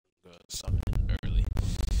Stop it early.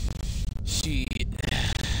 She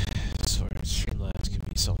swear Streamlabs can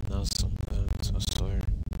be something else sometimes, I swear.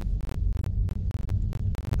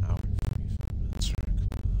 Hour and 45 minutes, right?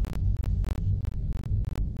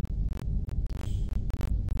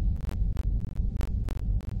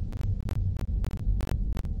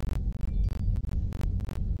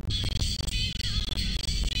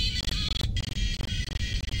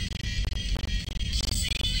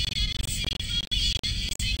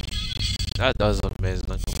 That does look amazing,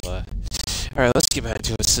 not gonna lie. Alright, let's get back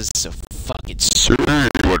to it since it's a fucking it's not my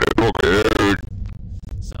fucking fault.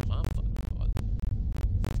 It's not my fault.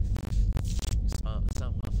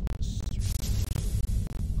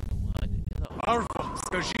 Арфа,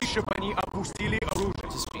 скажи, чтобы они опустили оружие.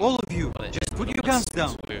 All of you, just put your guns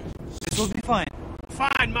down. This will be fine.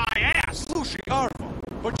 Find my ass! Слушай, Арфа,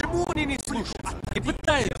 почему они не слушают? Не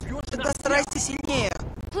пытаются. Тогда старайся сильнее.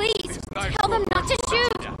 Please, tell them not to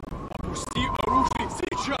shoot. Опусти оружие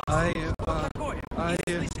сейчас!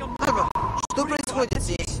 Ага, что происходит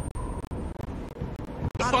здесь?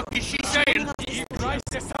 The fuck is she saying?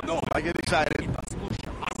 Играйся со мной! I get excited.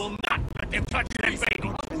 I will not let them touch that baby!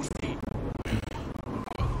 Опусти!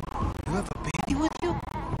 You have a baby with you?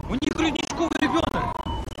 У них грудничковый ребенок.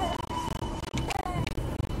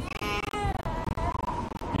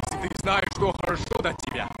 Если ты знаешь, что хорошо для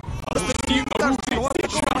тебя, опусти оружие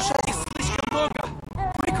сейчас! И слишком много!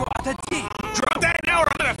 Прику, отойди! Drop that now or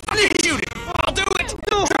I'm gonna fucking shoot it! I'll do it!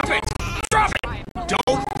 Drop it! Drop it! Don't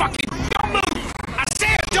move! I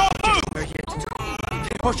said don't move!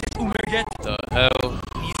 Ты хочешь умереть? The hell?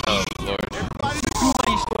 Oh lord.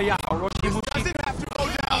 Думаешь, что я хороший мужчина?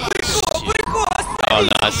 Oh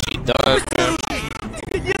nah, she done.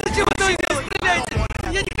 Нет, зачем вы это делаете? Стреляйте!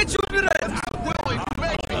 Я не хочу умирать!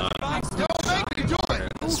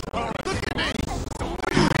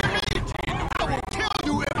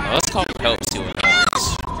 Let's call help, see what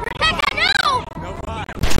happens. Rebecca, no!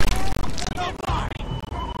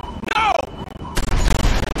 No!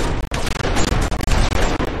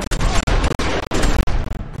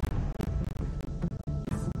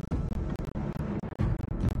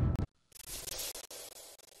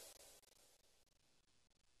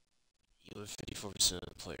 You have 54%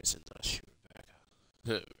 of players in not shooting back.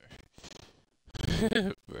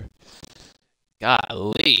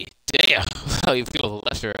 Golly, damn! How you feel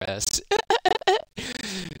left your ass?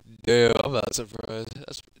 Damn, I'm not surprised.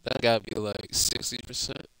 That gotta be like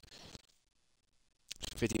 60%.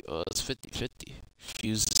 50. Oh, it's 50-50.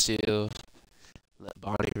 Fuse the seal. Let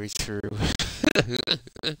Bonnie reach through.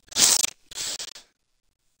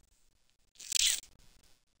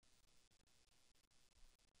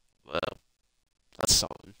 Well, that's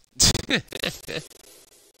something.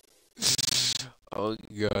 Oh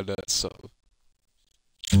god, that's something.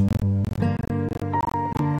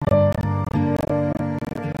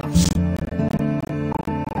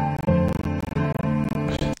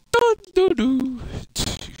 Do.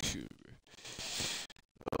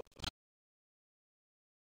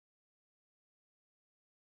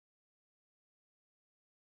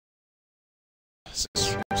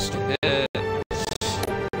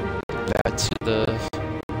 Back to the,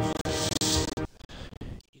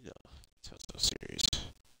 Telltale series.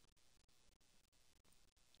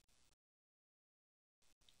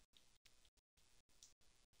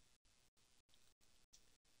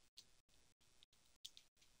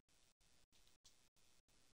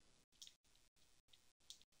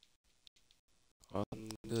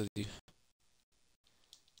 Goody.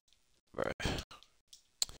 Bruh. I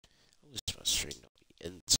wish my stream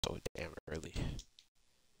don't end so damn early.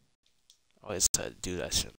 I always had to do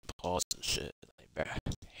that shit and pause and shit. Like, bruh, I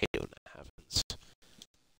hate it when that happens.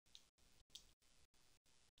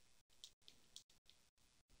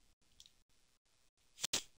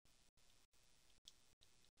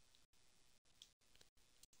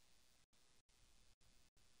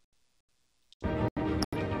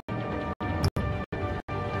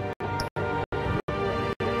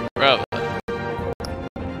 Bro.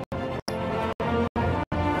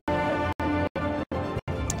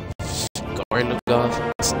 Going to golf.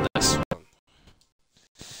 What's the next one?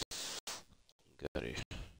 Goody.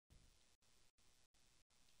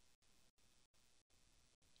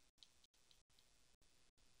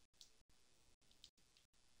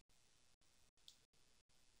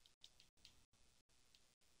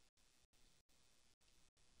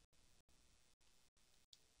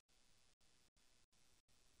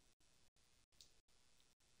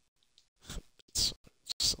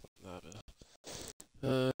 It's not bad.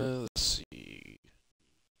 Let's see.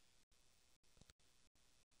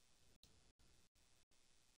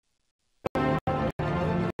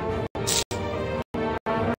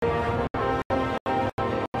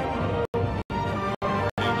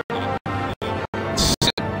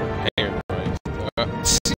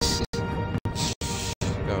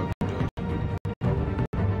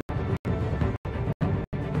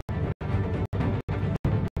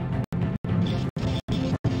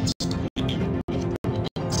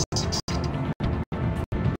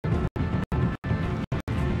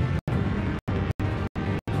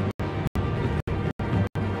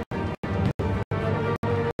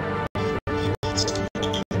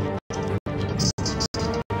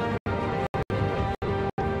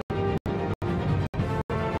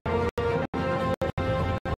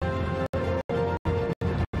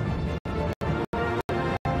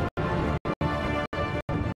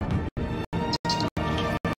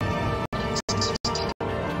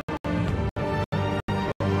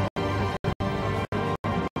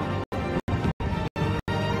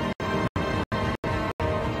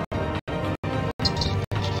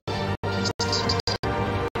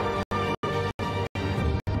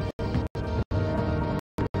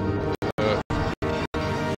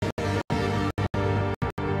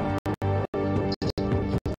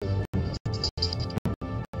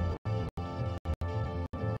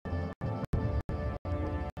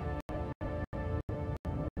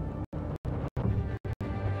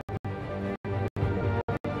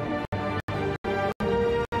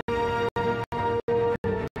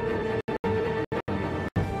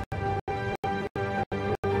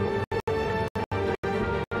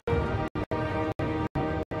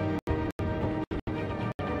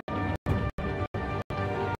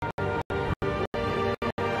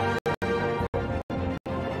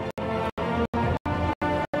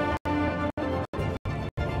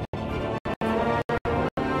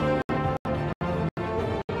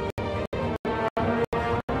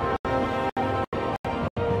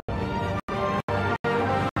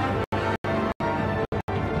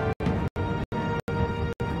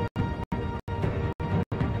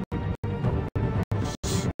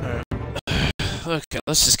 Okay,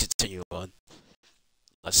 let's just continue on.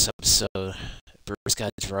 Last episode, Bruce got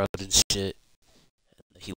drugged and shit.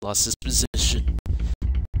 And he lost his position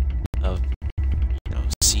of,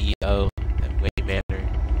 CEO at Wayne Manor.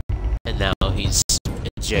 And now he's in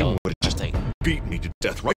jail. He would have just beat me to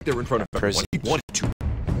death right there in front of everyone. He wanted to.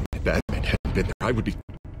 If Batman hadn't been there, I would be...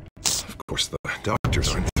 Of course, the doctors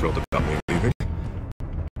aren't thrilled about me leaving.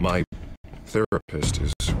 My therapist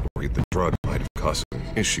is worried the drug might have caused some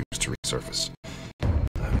issues to resurface.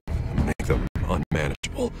 Make them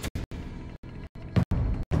unmanageable.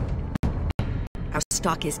 Our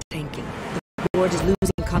stock is tanking. The board is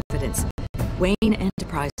losing confidence. Wayne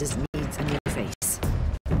Enterprises needs a new face.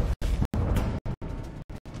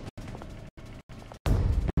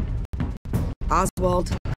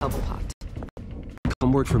 Oswald Cobblepot.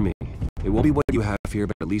 Come work for me. It won't be what you have here,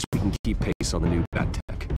 but at least we can keep pace on the new bat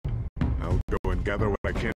tech. I'll go and gather what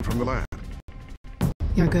I can from the lab.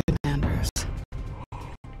 You're good, man, Bruce.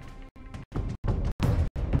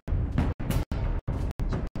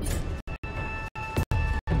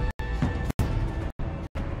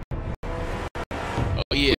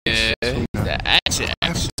 Oh yeah, the action. I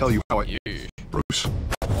have to tell you how I... Yeah. Bruce.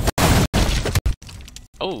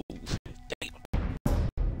 Oh, damn. Go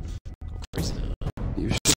crazy now. You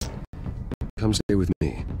should come stay with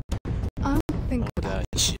me. I'll think Oh god,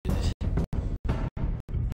 shit.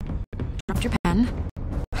 Dropped your pen.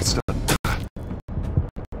 That's not...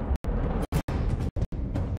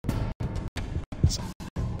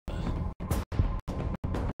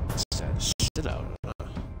 What's that shit out?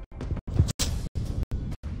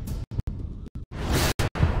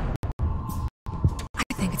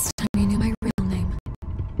 I think it's time you knew my real name.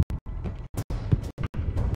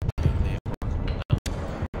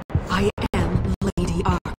 I am Lady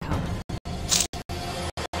Arkham.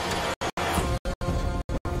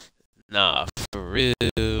 Nah, for real.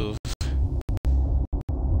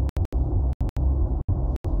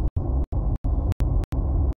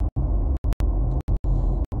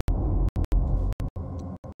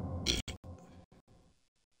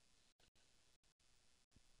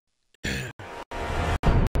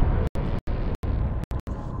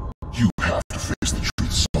 You have to face the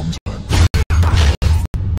truth sometime.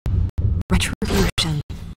 Retribution,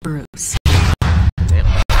 Bruce.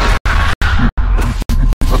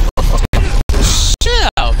 Shit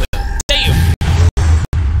out, man. Damn.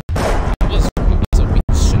 What's up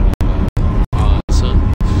with shit?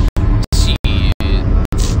 Son. Shit.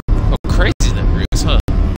 Oh, crazy that Bruce, huh?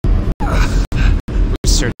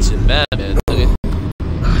 Bruce turns to Batman. Look at.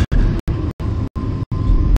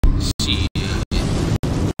 Shit.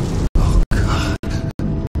 Oh, God.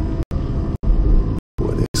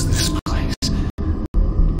 What is this place?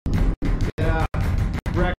 Yeah,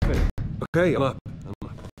 breakfast. Okay, I'm up.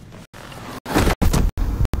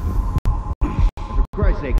 For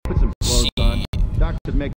Christ's sake, put some clothes on. Shit.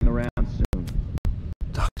 Doctor's making the rounds soon.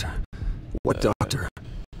 Doctor. What doctor?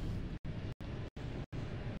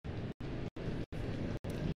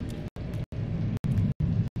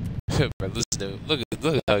 Bro, listen to him. Look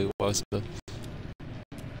at how he walks up.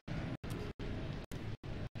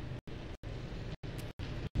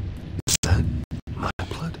 Is that my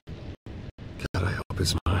blood? God, I hope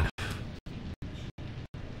it's mine.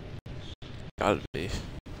 Gotta be.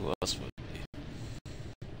 Who else would it be?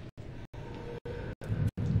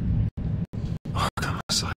 Arkham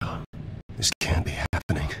Asylum. This can't be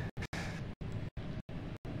happening.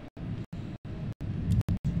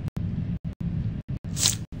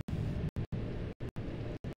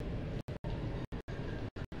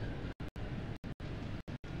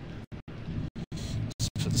 Let's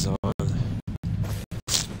put this on.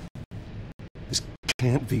 This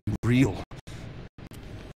can't be real.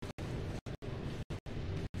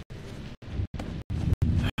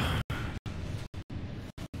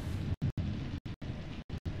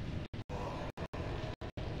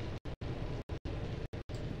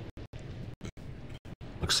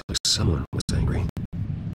 Looks like someone was angry.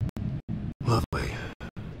 Lovely.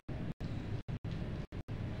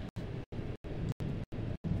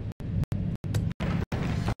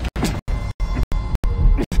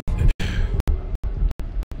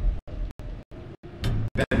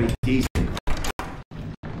 Better be decent.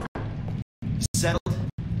 Settled?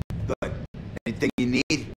 Good. Anything you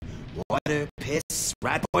need? Water, piss,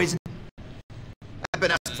 rat poison? I've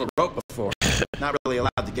been asked for rope before. Not really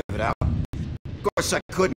allowed to give it out. Of course, I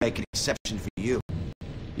could make an exception for you.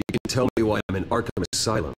 You can tell me why I'm in Arkham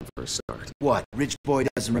Asylum for a start. What, rich boy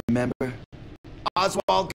doesn't remember?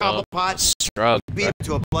 Oswald Cobblepot Shrug. beat him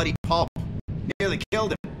to a bloody pulp. Nearly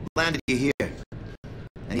killed him. Landed you here.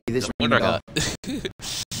 Any of this Wonder ring I a bell?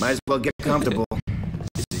 Might as well get comfortable.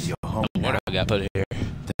 This is your home Wonder what I got put here.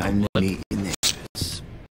 Time to meet your neighbors.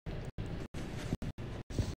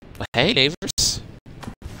 Hey, neighbors.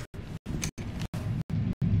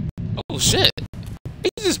 Oh shit.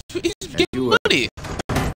 He's getting money.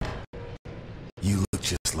 You look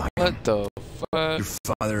just like What the fuck? your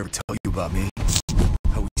father ever tell you about me?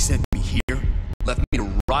 How he sent me here, left me to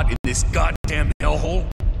rot in this goddamn hellhole?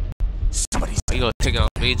 Somebody's Are you gonna take out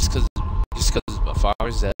me just cause my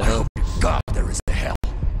father's dead? I hope to God there is a hell.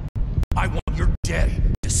 I want your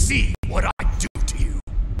dead to see what I do to you.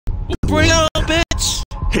 Bring it on, bitch!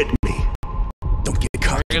 Hit me. Don't get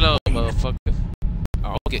caught. Bring it on, motherfucker.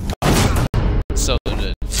 I'll get caught. So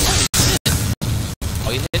good.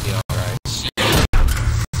 Oh, you hit me alright. Shit.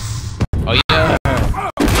 Oh, yeah.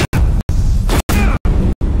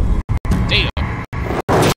 Damn.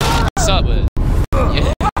 What's up, man?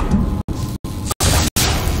 Yeah.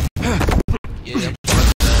 Yeah, I'm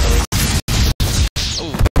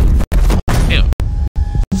oh. Damn.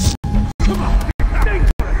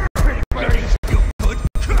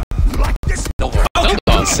 Don't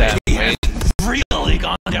go sad, man. Really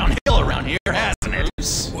gone downhill around here, hasn't it?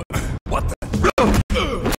 What the?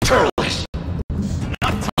 Turtleish.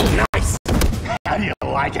 Not so nice. How do you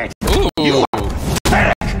like it? Ooh. You are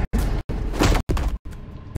pathetic.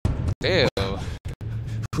 Damn.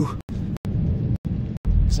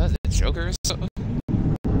 Is that the Joker or something?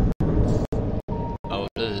 Oh,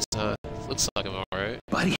 it is, looks like I'm alright.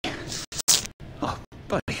 Buddy. Oh,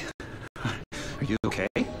 buddy. Are you okay?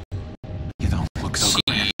 You don't look so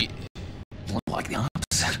good. You look like the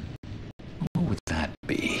opposite. What would that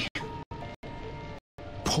be?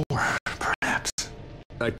 Poor, perhaps.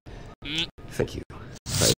 Thank you.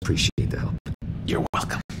 I appreciate the help. You're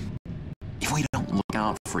welcome. If we don't look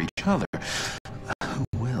out for each other, who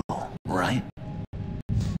will, right?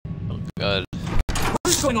 Oh, God.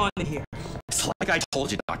 What's going on in here? It's like I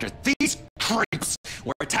told you, Doctor. These creeps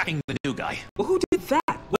were attacking the new guy. Well, who did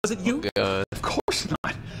that? Was it you? Oh, God. Of course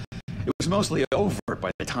not. It was mostly overt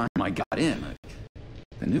by the time I got in.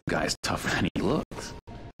 The new guy's tougher than he looks.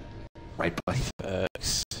 Right, buddy?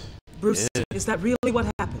 Facts. Bruce, Yeah. is that really what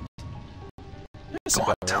happened? Go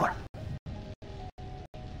on, tell her.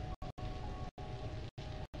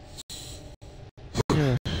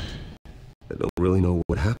 I don't really know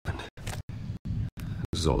what happened.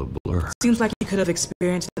 This is all a blur. Seems like you could have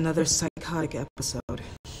experienced another psychotic episode.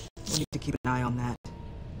 We need to keep an eye on that.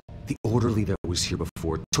 The orderly that was here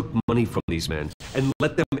before took money from these men and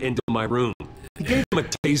let them into my room. He gave them a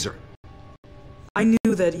taser. I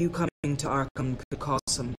knew that you coming to Arkham could cause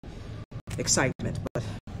some excitement, but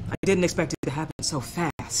I didn't expect it to happen so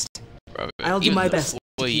fast. Bro, I'll do even my the best to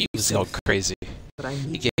employee keep you was all safe. crazy. But I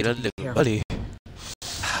He need gave you to under be careful. buddy.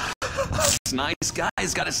 These nice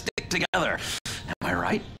guys gotta stick together. Am I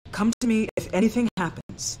right? Come to me if anything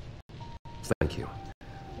happens. Thank you.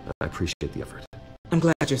 I appreciate the effort. I'm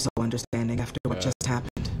glad you're so understanding after what just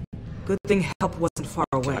happened. Good thing help wasn't far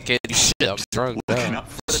away. I can't do shit. I'm drunk Looking now. up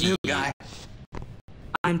for the new guy.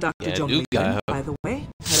 I'm Dr. Yeah, Joan new guy, Lehman, huh? by the way, head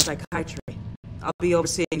of psychiatry. I'll be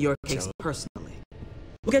overseeing your case personally.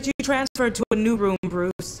 We'll get you transferred to a new room,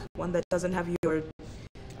 Bruce. One that doesn't have your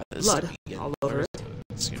blood all over it.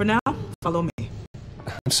 For now, follow me.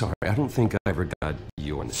 I'm sorry, I don't think I ever got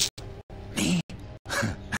you on this. Me?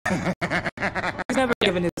 He's never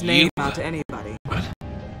given his name out to anybody.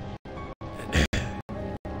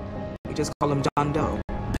 We just call him John Doe.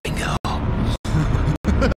 Bingo.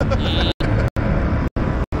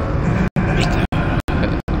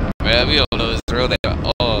 Man, we don't know his real name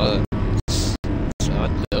at all.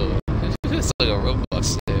 John Doe. It's like a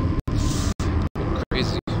Roblox name.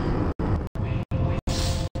 Crazy.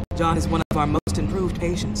 John is one of our most improved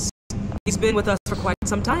patients. He's been with us for quite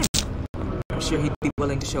some time. I'm sure he'd be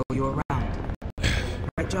willing to show you around.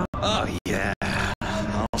 Right, John? Oh, yeah.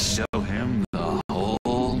 I'll show him the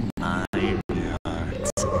whole 9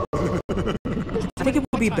 yards. I think it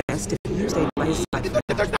would be best if you stayed by his side.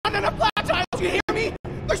 There's not enough black tiles, you hear me?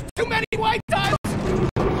 There's too many white tiles!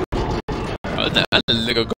 Oh, that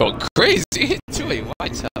nigga going crazy. Too many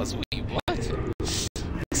White House. What?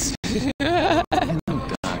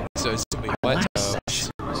 So it's too many White House.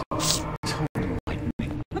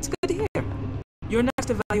 That's good to hear. Your next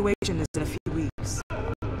evaluation is in a few weeks.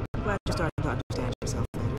 I'm glad you're starting to understand yourself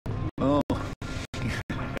better. Oh,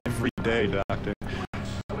 every day, Doctor.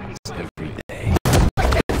 It's every day. I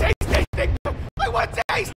can't taste anything! I want to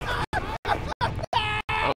taste!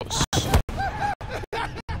 Oh, shit.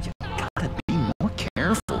 Gotta be more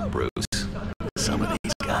careful, Bruce. Some of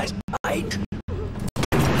these guys bite.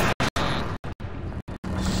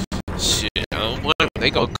 Shit, I don't want they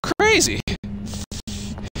go crazy.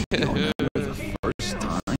 You don't remember the first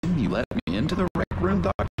time you let me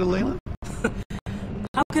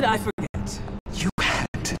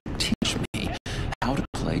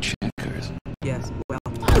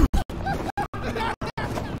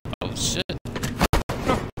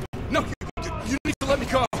You need to let me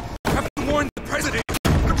go. I have to warn the president.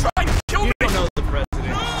 They're trying to kill me. You don't know the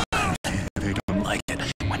president. They don't like it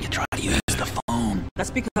when you try to use the phone.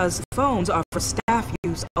 That's because phones are for staff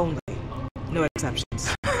use only. No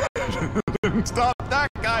exceptions. Stop that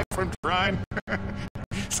guy from trying.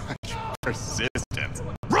 Such persistence.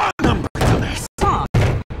 Wrong number, dumbass. Tom!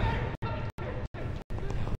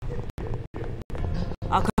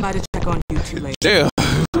 I'll come by to check on you two later. Damn.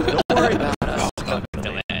 Don't worry about us.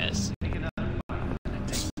 Dumbass.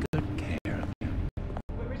 Take good care of you.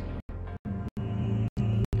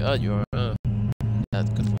 God, you're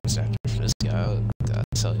not good voice actor for this guy.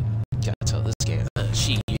 Gotta tell this game that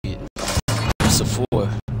she so for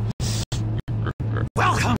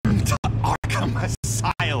Welcome to Arkham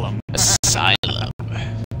Asylum. Asylum.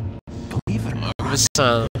 Believe it or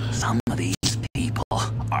not, some of these people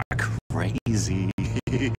are crazy.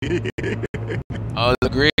 Oh, the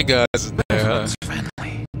green guys in there, huh? Everyone's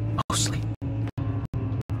friendly, mostly.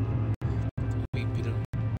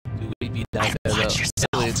 We beat that Watch a yourself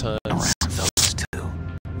million times. around those two.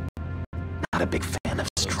 Not a big fan of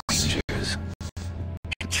strangers.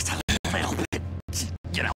 Just a little bit,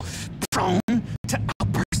 prone to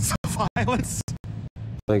outbursts of violence.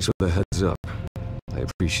 Thanks for the heads up. I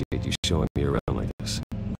appreciate you showing me around like this.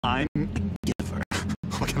 I'm a giver.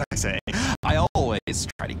 What can I say? I always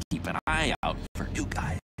try to keep an eye out for you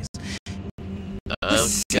guys.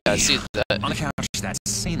 Yeah, I see that. On the couch, that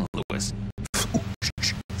St. Louis.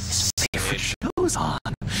 His favorite show's on.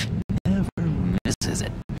 Never misses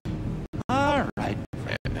it. All right,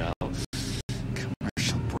 now.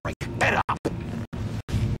 Commercial break. Get up.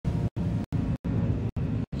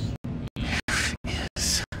 Here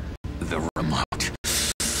is the remote.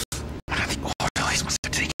 The orderlies must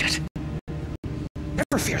have taken it.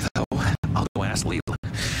 Never fear, though. I'll go ask Leland.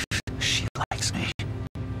 She likes me.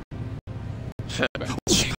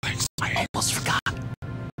 She likes me. I almost forgot.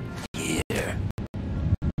 Here.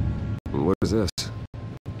 What is this?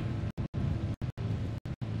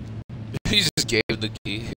 He just gave him the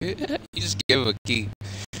key. He just gave him a key.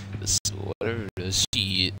 This whatever the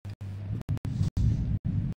shit.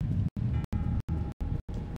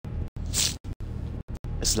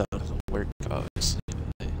 It's not gonna work, obviously.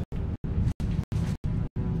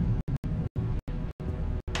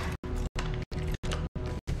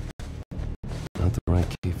 Not the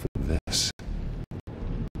right key for this.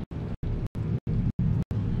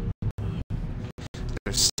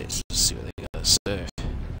 There's stage. Let's see what they gotta say.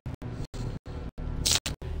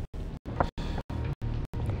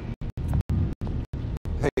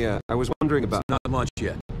 Hey, I was wondering about... Not much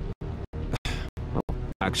yet. Well,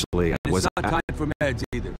 actually, I It's was... not time for meds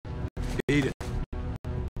either. Eat it.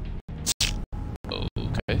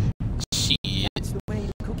 Okay. Shit. That's the way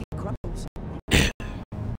the cookie crumbles.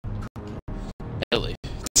 Ellie.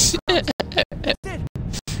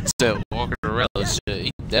 Still walking around and shit.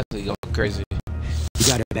 He definitely going crazy. You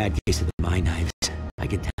got a bad case of the mind knives. I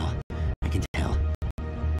can tell. I can tell.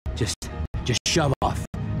 Just shove off.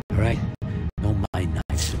 All right? No mind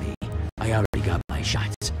knives for me. I already got my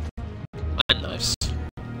shots. Mind knives.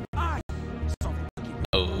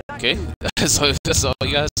 Okay. That's all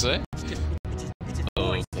you gotta say?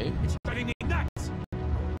 Okay.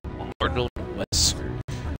 Arnold Wesker.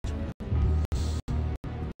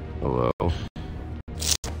 Hello?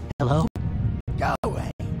 Hello? Go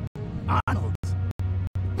away. Arnold.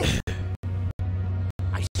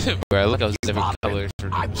 Bro, look how it's different colors for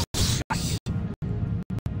them.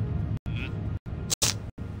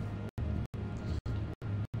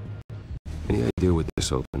 Any idea what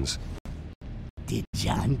this opens? Did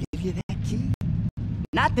John give you that key?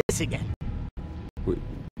 Not this again. Wait,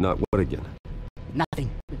 not what again? Nothing.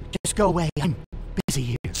 Just go away. I'm busy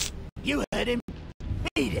here. You heard him.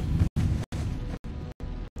 Beat it.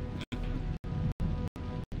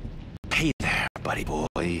 Hey there, buddy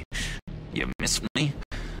boy. You missed me?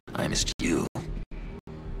 I missed you.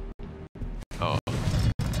 Oh.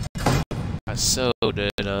 So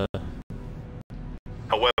did,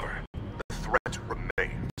 However, the threat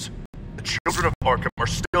remains. The children of Arkham are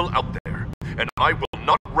still out there, and I will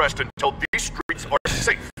not rest until these streets are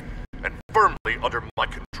safe and firmly under my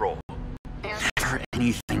control. Never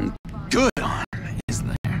anything good on, is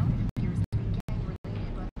there?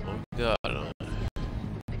 oh god.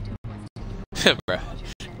 Bruh.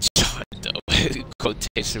 John Doe.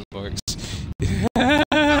 Quotation marks.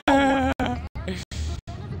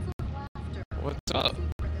 What's up?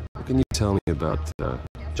 What can you tell me about,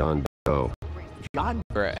 John Doe? John?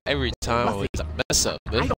 Bruh, every time I was a mess up,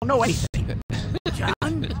 man. I don't know anything.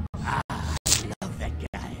 John? I love that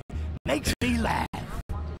guy. Makes me laugh.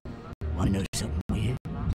 Wanna know something weird?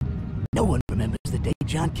 No one remembers the day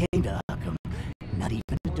John came to Arkham. Not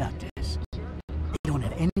even the doctors. They don't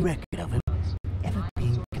have any record of him ever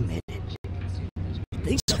being committed. You'd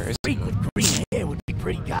think a freak with green hair would be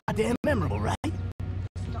pretty goddamn memorable, right?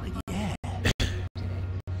 But yeah.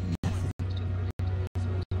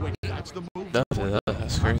 Wait, that's the move? Nothing,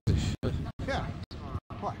 that's crazy. Yeah.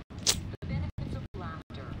 What?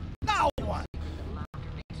 Now what?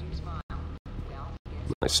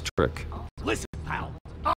 Nice trick. Listen, pal.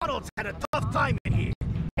 Arnold's had a tough time in here,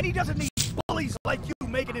 and he doesn't need bullies like you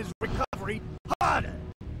making his recovery harder.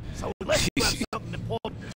 So unless you have something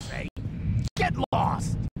important to say, get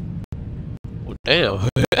lost. Well, damn.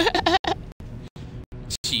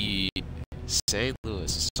 Gee, St.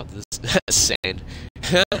 Louis. Something insane.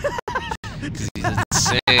 Because he's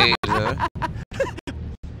insane, huh?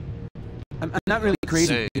 I'm not really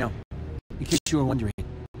crazy, Insane. you know, in case you were wondering.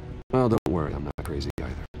 Well, don't worry, I'm not crazy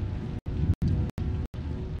either.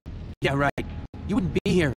 Yeah, right. You wouldn't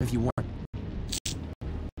be here if you weren't.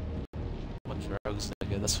 What drugs,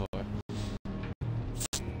 nigga, that's for.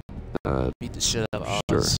 Beat the shit out of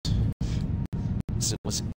Sure. Oz. So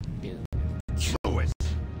what's it? Yeah. Lewis.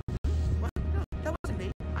 What? No, that wasn't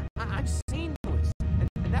me. I've seen Lewis,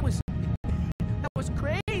 and that was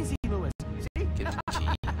crazy, Lewis. See? Get the key.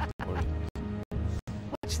 Or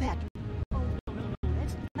What's that? Oh, no,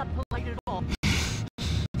 that's not polite at all.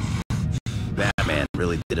 Batman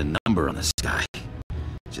really did a number on this guy.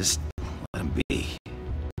 Just let him be.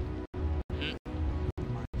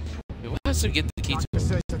 why has to get the key to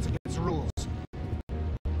Says that's against the rules.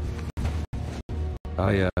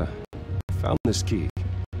 I, found this key.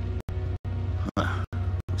 Huh.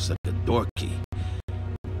 Looks like a door key.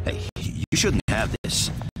 Hey, you shouldn't have this.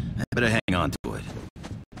 I better hang on to it.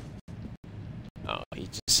 Oh, he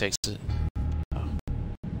just takes it. Oh.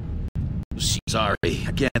 Sorry,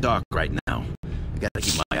 I can't talk right now. I gotta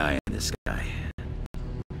keep my eye on this guy.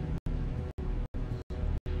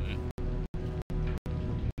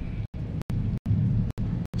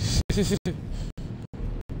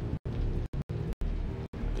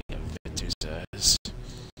 Yeah, Victor's ass.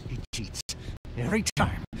 He cheats. Every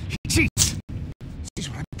time. He cheats. See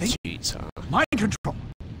what I'm thinking? Cheats, huh? Mind control.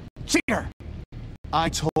 Cheater. I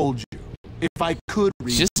told you, if I could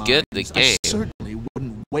read Just get the minds, game. I certainly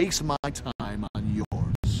wouldn't waste my time on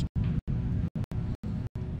yours.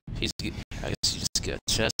 I guess you just got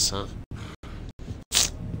chess, huh?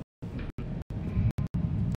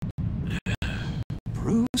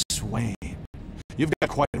 Bruce Wayne, you've got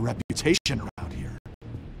quite a reputation around here.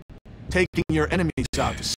 Taking your enemies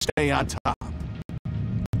out to stay on top.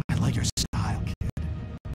 I like your style, kid.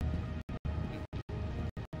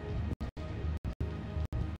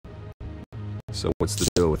 So what's the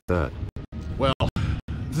deal with that? Well,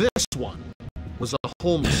 this one was a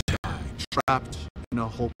homeless guy trapped in a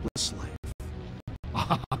hopeless life.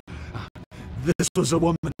 This was a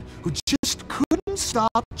woman who just couldn't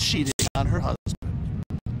stop cheating on her husband.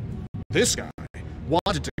 This guy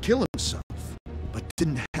wanted to kill himself, but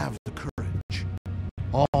didn't have the courage.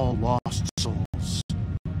 All lost souls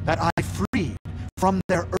that I freed from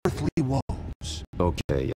their earthly woes.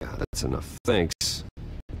 Okay, yeah, that's enough. Thanks.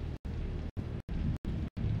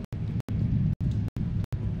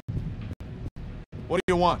 What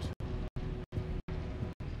do you want?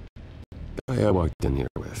 Guy I walked in here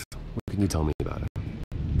with. What can you tell me about it?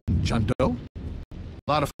 John Doe?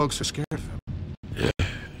 A lot of folks are scared of him.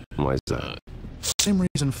 Why is that? Same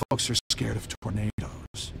reason folks are scared of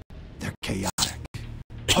tornadoes. They're chaotic,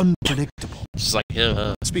 unpredictable. Just like him,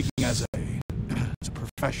 huh? Speaking as a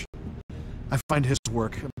professional, I find his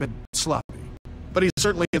work a bit sloppy. But he's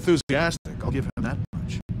certainly enthusiastic, I'll give him that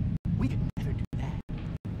much. We could never do that.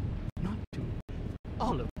 Not to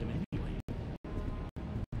all of them anyway.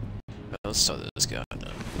 Let's start this guy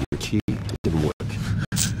now. Your key didn't work.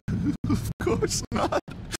 Of course not.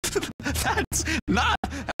 That's not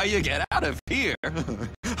how you get out of here.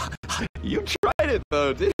 You tried it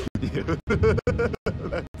though, didn't you?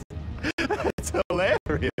 That's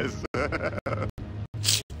hilarious.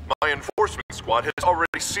 My enforcement squad has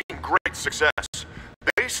already seen great success.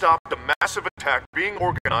 They stopped a massive attack being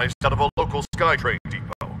organized out of a local SkyTrain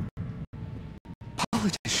depot.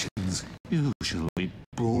 Politicians usually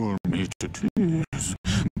bore me to tears,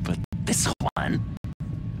 but this one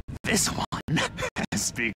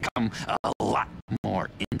has become a lot more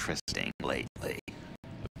interesting lately.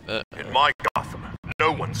 In my Gotham,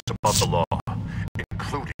 no one's above the law,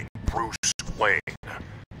 including Bruce Wayne.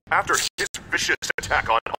 After his vicious attack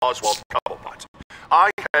on Oswald Cobblepot, I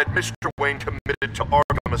had Mr. Wayne committed to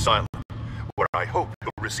Arkham Asylum, where I hope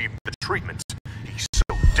he'll receive the treatment he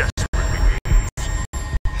so desperately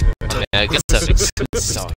needs. I guess that makes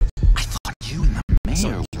sense. I thought you and the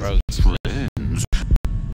mayor were drugs. friends,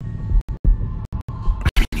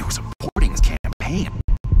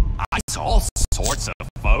 all sorts of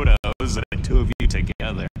photos of the two of you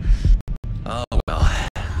together. Oh, well,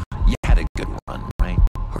 you had a good run, right?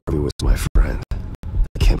 Harvey was my friend.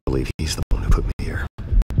 I can't believe he's the one who put me here.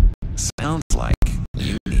 Sounds like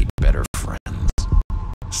you need better friends.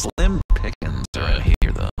 Slim pickings around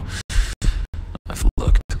here, though. I've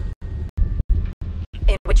looked.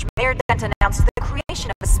 In which Mayor Dent announced the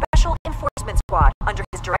creation of a special enforcement squad under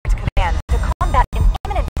his direct command to combat an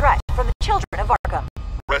imminent threat from the children of Arkham.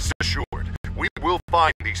 Rest assured, we will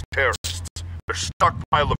find these terrorists, their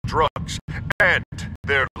stockpile of drugs, and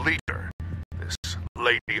their leader, this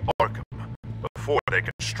Lady Arkham, before they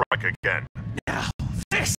can strike again. Now,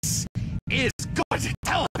 this is good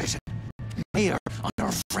television. Mayor on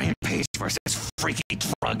a rampage versus freaky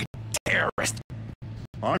drug terrorist.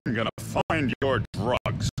 I'm gonna find your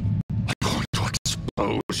drugs. I'm going to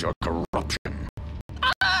expose your corruption.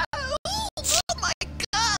 Oh my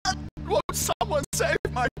God! Won't someone save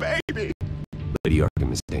my baby? Lady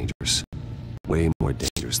Arkham is dangerous. Way more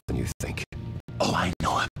dangerous than you think. Oh, I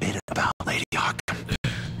know a bit about Lady Arkham.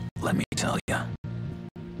 Let me tell you.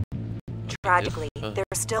 Tragically, there's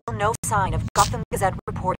still no sign of Gotham Gazette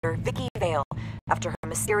reporter Vicky Vale after her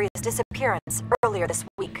mysterious disappearance earlier this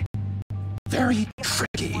week. Very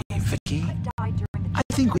tricky, Vicky. I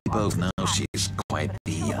think we both know she's quite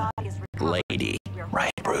the lady,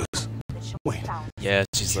 right, Bruce? Wait. Yeah,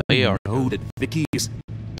 she's like, they are. Know that Vicky is...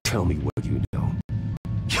 Tell me what you know.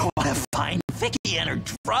 You want to find Vicky and her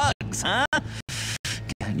drugs, huh?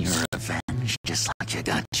 Get your revenge just like you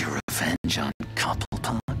got your revenge on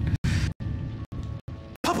Cobblepot.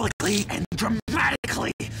 Publicly and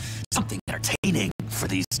dramatically. Something entertaining for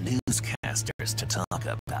these newscasters to talk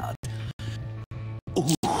about.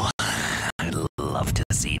 Ooh, I'd love to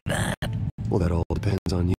see that. Well, that all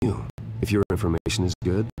depends on you. If your information is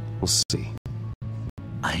good, we'll see.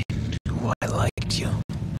 I knew I liked you.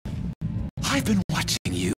 I've been watching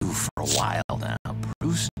you for a while now,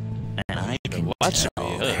 Bruce. And I can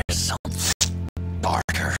tell there's something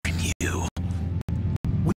darker in you.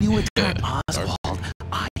 When you were there at Oswald,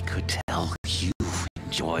 I could tell you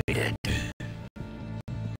enjoyed it.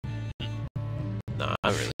 Nah, I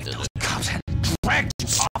really didn't. Those cops had dragged you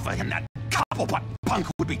off of him, that Cobblepot punk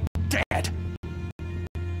would be dead.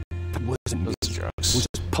 That wasn't me. Those drugs. It was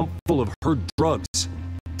just pumped full of her drugs.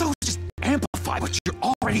 Those just amplify what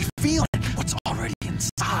you're already feeling, what's already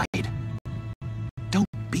inside. Don't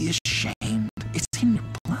be ashamed. It's in your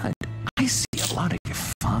blood. I see a lot of your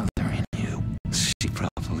father in you. She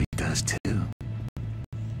probably does too.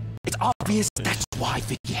 It's obvious that's why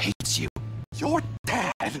Vicky hates you. Your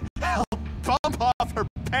dad helped bump off her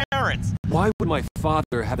parents. Why would my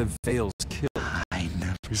father have the Vales killed? I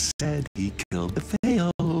never said he killed the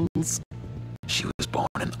Vales. She was born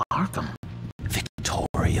in Arkham.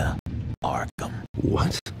 Victoria Arkham.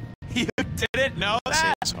 What? You didn't know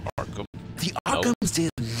that? It's Arkham. The Arkhams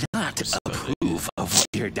did not approve of what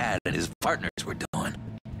your dad and his partners were doing.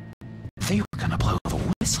 They were gonna blow the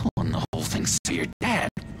whistle on the whole thing, so your dad,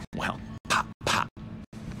 well, pop, pop.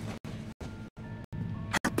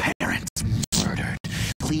 Her parents murdered,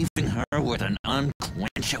 leaving her with an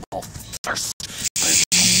unquenchable thirst for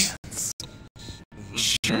vengeance.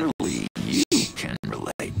 Surely you can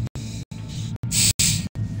relate.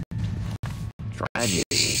 Tragedy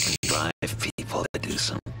can drive people to do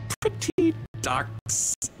some pretty dark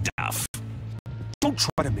stuff. Don't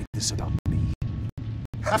try to make this about me.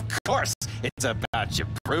 Of course, it's about you,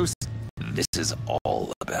 Bruce. This is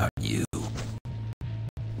all about you.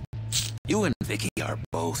 You and Vicky are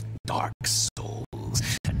both dark souls,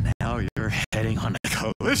 and now you're heading on a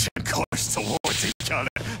collision course towards each other.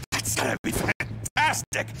 That's gonna be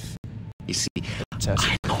fantastic. You see,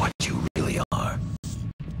 I know what you really are.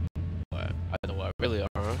 What? I know what I really are,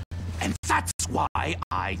 huh? And that's why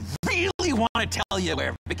I really want to tell you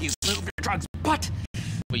where Vicky's moved her drugs, but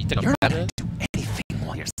What, you think you're I'm not bad? gonna do anything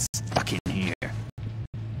while you're stuck in here.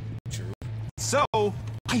 True. So,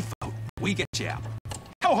 I vote we get you out.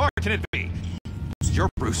 How hard can it be? You're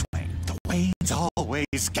Bruce Wayne. The Waynes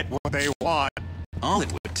always get what they want. All it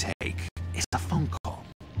would take is a phone call.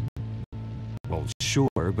 Well, sure,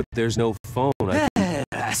 but there's no phone.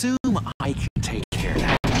 Assume I can take care of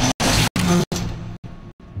that.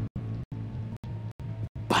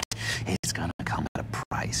 But it's gonna come at a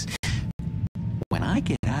price. When I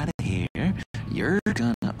get out of here, you're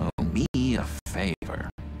gonna owe me a favor.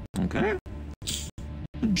 Okay?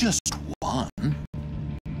 Just one.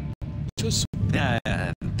 Just don't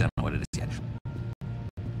know what it is yet.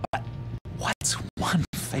 But what's one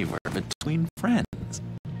favor between friends?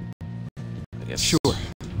 I guess. Sure.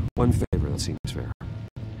 One favor, that seems fair.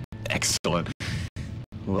 Excellent.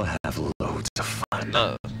 We'll have loads of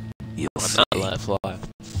fun. You'll I'm not left fly.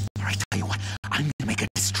 I tell you what, I'm gonna make a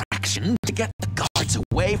distraction to get the guards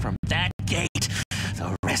away from that gate.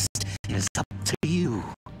 The rest is up to you.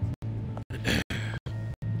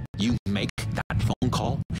 You make that phone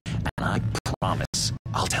call, and I promise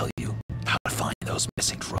I'll tell you how to find those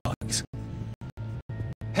missing drugs.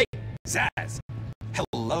 Hey, Zsasz!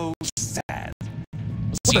 Hello, Zsasz.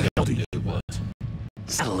 What the hell do you want?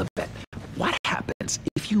 Settle a bet. What happens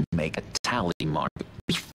if you make a tally mark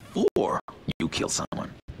before you kill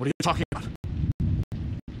someone? What are you talking about?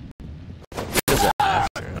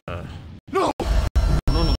 No!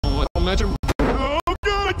 No, I don't match him. Oh,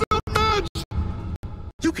 God, I don't match!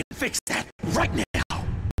 You can fix that right now.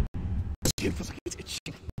 Skin feels like it's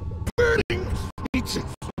itching. Burning! Need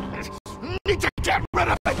to get rid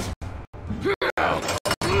of it!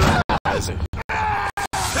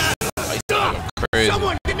 Crazy.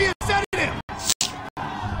 Someone give me a sedative!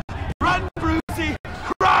 Run, Brucey!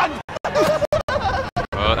 Run!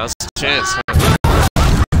 Oh, that's a chance.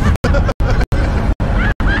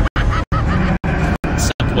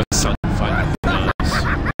 That boy's son fighting guns.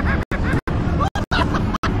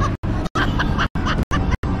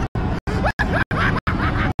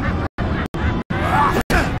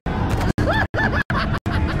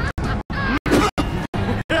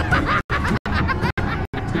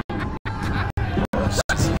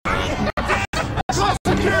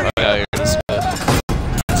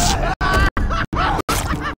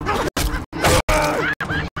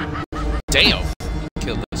 Damn!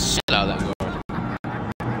 Killed the shit out of that guard.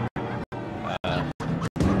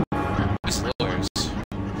 These lawyers.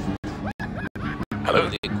 Hello,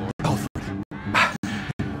 Alfred.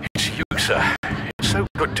 It's you, sir. It's so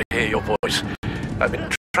good to hear your voice. I've been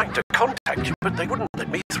trying to contact you, but they wouldn't let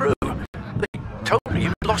me through. They told me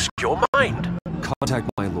you'd lost your mind. Contact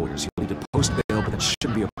my lawyers. You'll need to post bail, but that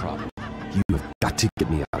shouldn't be a problem. You have got to get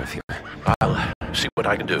me out of here. I'll see what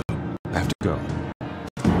I can do. I have to go.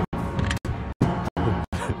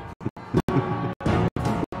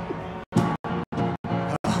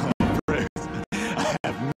 I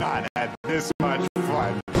have not had this much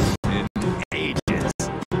fun in ages.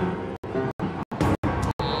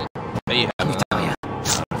 There you have it. Tell ya how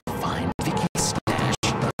to find Vicky's stash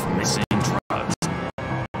of missing drugs.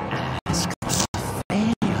 Ask for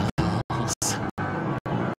fails.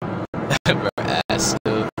 Ask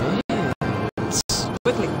the fails.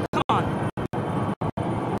 Quickly, come on.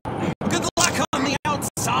 Good luck on the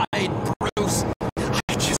outside, Bruce.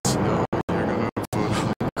 I just know you're gonna put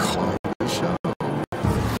quite the show.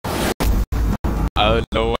 I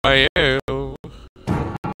know I am.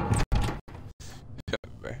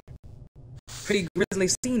 Pretty grisly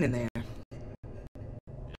scene in there.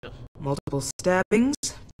 Multiple stabbings.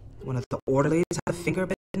 One of the orderlies had a finger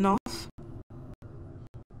bitten off.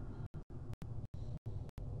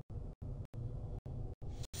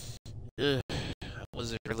 I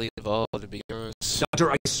wasn't really involved, to be honest.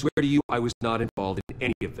 Doctor, I swear to you, I was not involved in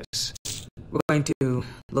any of this. We're going to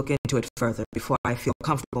look into it further before I feel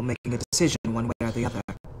comfortable making a decision one way or the other.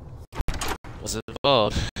 Wasn't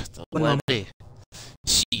involved. Don't One blame moment. me.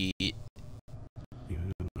 Shit.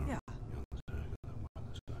 Yeah.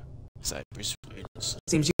 Cypress Wings.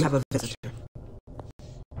 Seems you have a visitor.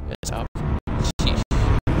 Yes, Alfred. Shit.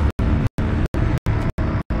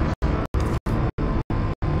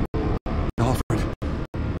 Alfred.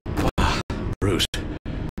 Bruce,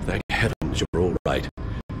 thank heavens you're all right.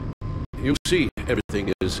 You see,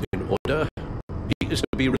 everything is in order. He is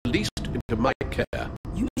to be released into my care.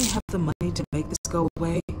 You may have the money to make this go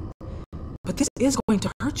away, but this is going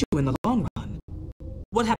to hurt you in the long run.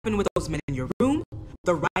 What happened with those men in your room?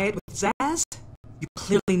 The riot with Zsasz? You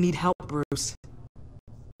clearly need help, Bruce.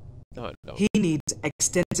 No. He needs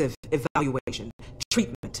extensive evaluation,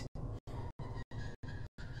 treatment.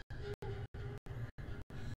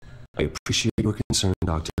 I appreciate your concern,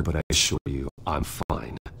 Doctor, but I assure you, I'm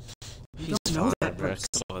fine. You don't know that, Bruce.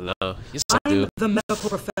 Come on, no. Yes, I I'm do. the medical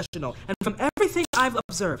professional, and from everything I've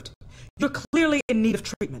observed, you're clearly in need of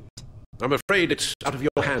treatment. I'm afraid it's out of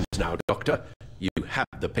your hands now, Doctor. You have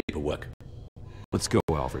the paperwork. Let's go,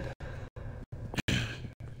 Alfred.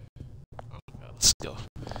 Let's go.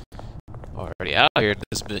 Already out here,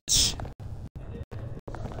 this bitch.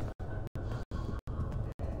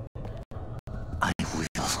 I will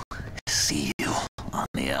see you on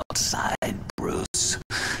the outside, Bruce.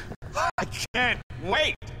 I can't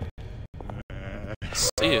wait!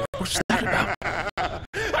 See you. What's that about?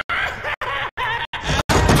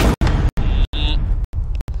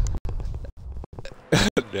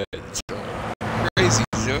 Crazy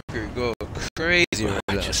Joker go crazy right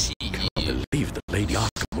I now. just can't believe that Lady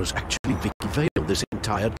Arkham was actually Vicky Vale this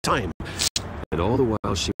entire time. And all the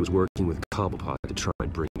while she was working with Cobblepot to try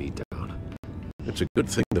and bring me down. It's a good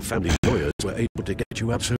thing the family lawyers were able to get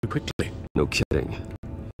you out so quickly. No kidding.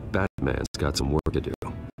 Batman's got some work to do.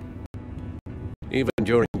 Even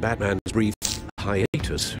during Batman's brief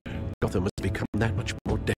hiatus, Gotham has become that much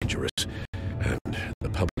more dangerous. And the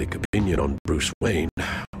public opinion on Bruce Wayne...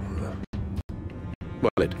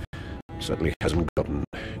 well, it certainly hasn't gotten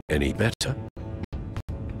any better.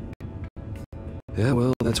 Yeah,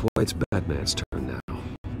 well, that's why it's Batman's turn now.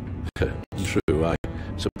 True, I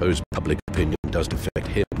suppose public opinion doesn't affect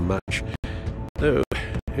him much. Though,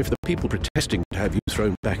 if the people protesting to have you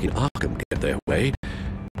thrown back in Arkham get their way,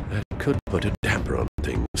 that could put a damper on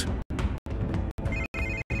things.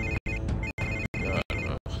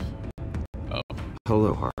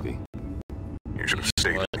 Hello, Harvey. You should have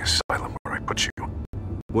stayed in the asylum where I put you.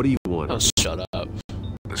 What do you want? Oh, shut up.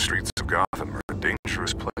 The streets of Gotham are a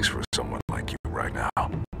dangerous place for someone like you right now.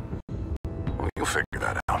 Well, you'll figure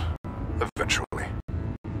that out. Eventually.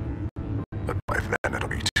 But by then, it'll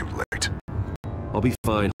be too late. I'll be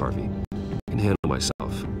fine, Harvey. I can handle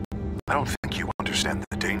myself. I don't think you understand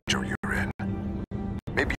the danger you're in.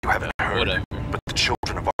 Maybe you haven't heard, but the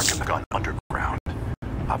children of Arkham have gone underground.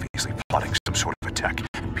 Obviously plotting some sort of attack.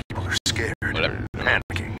 People are scared,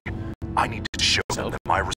 panicking. I need to show them that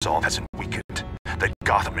my resolve hasn't weakened, that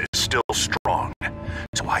Gotham is still strong.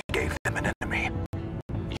 So I gave them an enemy.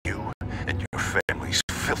 You and your family's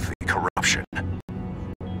filthy corruption.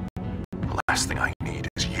 The last thing I need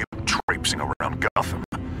is you traipsing around Gotham.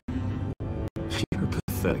 You're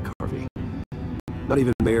pathetic, Harvey. Not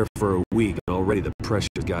even mayor for a week, and already the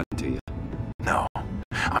pressure's gotten to you. No,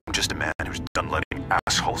 I'm just a man who's done letting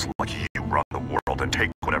assholes like you run the world and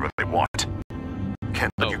take whatever they want.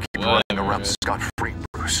 Can't let you keep running around scot-free,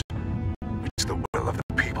 Bruce. It's the will of the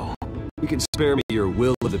people. You can spare me your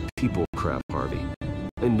will of the people crap, Harvey.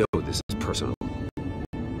 I know this is personal. You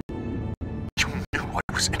knew I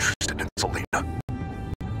was interested in Selina.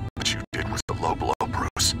 What you did was a low blow,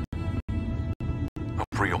 Bruce. A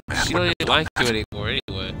real man She don't even like you anymore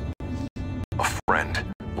anyway. A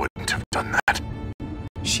friend wouldn't have done that.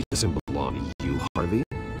 She doesn't belong to you, Harvey.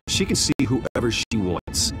 She can see whoever she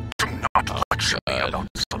wants. Do not lecture me about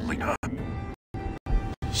Selina.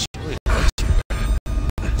 She really likes you.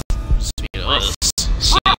 Just being honest.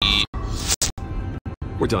 She...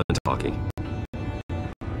 We're done talking.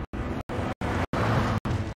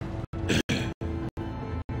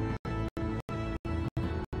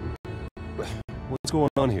 What's going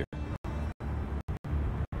on here?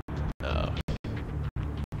 Oh.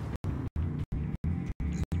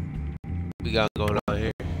 We got going on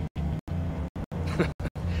here.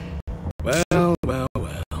 Well.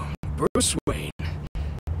 Bruce Wayne.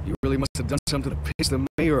 You really must have done something to piss the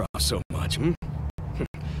mayor off so much, hmm?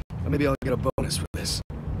 Maybe I'll get a bonus for this.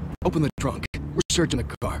 Open the trunk. We're searching the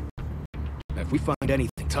car. Now, if we find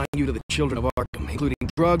anything tying you to the children of Arkham, including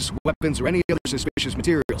drugs, weapons, or any other suspicious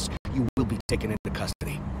materials, you will be taken into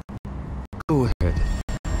custody. Go ahead.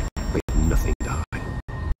 Wait, nothing to hide.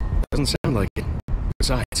 Doesn't sound like it.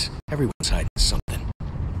 Besides, everyone's hiding something.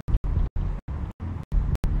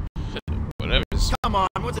 Whatever. Come on,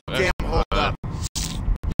 what's the damn hold up?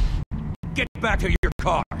 Get back to your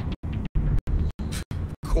car. Of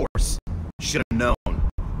course. Should have known.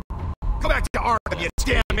 Go back to Arkham, you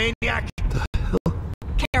damn maniac!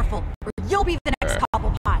 Careful, or you'll be the next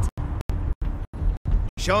Cobblepot.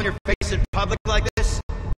 Showing your face in public like this?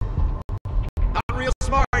 Not real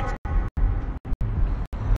smart. I'm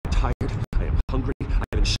tired. I am hungry. I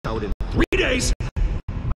haven't showered in 3 days.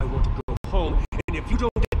 I want to go home, and if you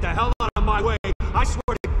don't get the hell out of my way, I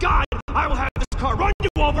swear to God, I will have this car run you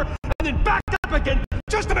over and then back up again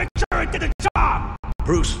just to make sure it did the job.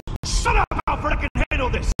 Bruce. Shut up, Alfred. I can handle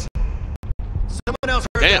this. Someone else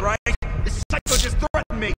heard that, right? This psycho just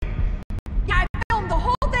threatened me. Yeah, I filmed the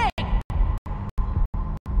whole thing.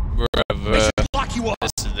 They should lock you up.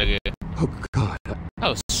 Oh, God.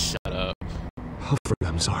 Oh, shut up. Alfred,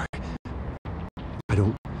 I'm sorry. I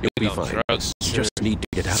don't... You'll be fine. Drugs. You just need to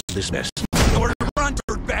get out of this mess. Nowhere to run,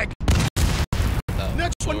 dirtbag.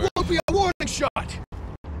 Next one won't be a warning shot.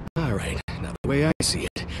 All right, now the way I see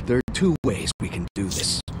it, there are 2 ways we can do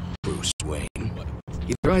this, Bruce Wayne.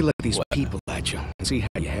 Either I let these people at you and see how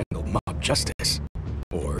you handle mob justice,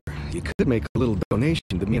 or you could make a little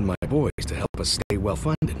donation to me and my boys to help us stay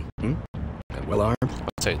well-funded, and well-armed. I'll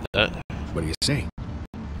take that. What do you say?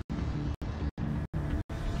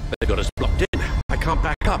 They got us blocked in. I can't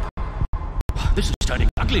back up. This is turning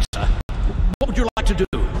ugly, sir. What would you like to do?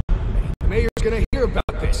 The mayor's gonna hear about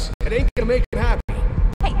this. It ain't gonna make him happy.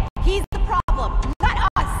 Hey, he's the problem,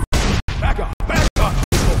 not us. Back up! Back up!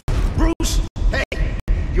 Bruce! Hey!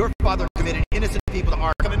 Your father committed innocent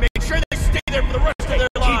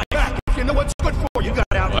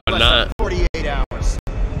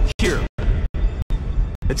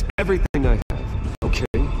everything I have, okay?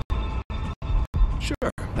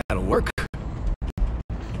 Sure, that'll work.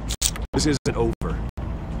 This isn't over.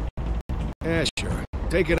 Yeah, sure.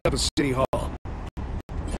 Take it up at City Hall.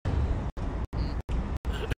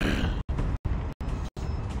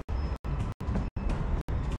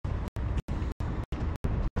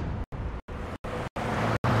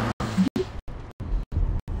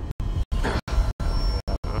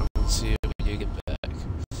 Let's see when you get back.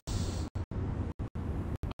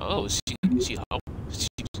 Oh, she home.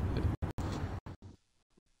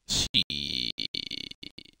 She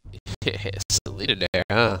Selena there,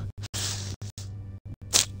 huh?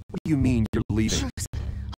 What do you mean you're leaving?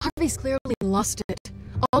 Harvey's clearly lost it.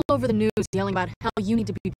 All over the news yelling about how you need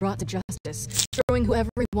to be brought to justice, throwing whoever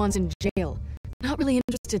he wants in jail. Not really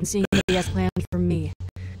interested in seeing what he has planned for me.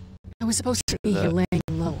 I was supposed to be here laying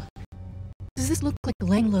low. Does this look like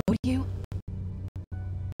laying low to you?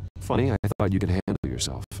 Funny, I thought you could handle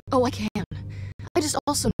yourself. Oh, I can. I just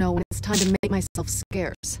also know when it's time to make myself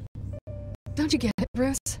scarce. Don't you get it,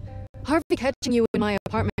 Bruce? Harvey catching you in my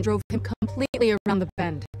apartment drove him completely around the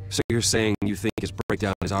bend. So you're saying you think his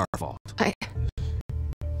breakdown is our fault?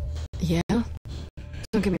 Yeah?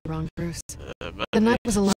 Don't get me wrong, Bruce. The night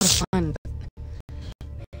was a lot of fun,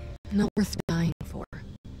 but not worth dying for.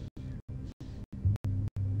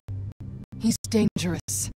 He's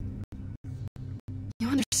dangerous. You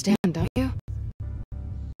understand, don't you?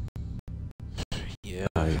 Yeah,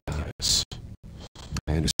 yes.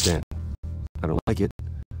 I understand. I don't like it,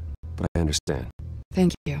 but I understand.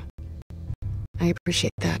 Thank you. I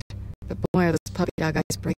appreciate that. But boy, are those puppy dog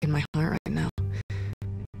eyes breaking my heart right now.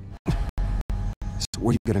 So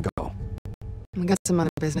where are you gonna go? I got some other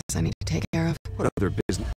business I need to take care of. What other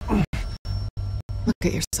business? Look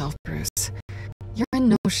at yourself, Bruce. You're in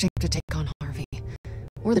no shape to take on Harvey.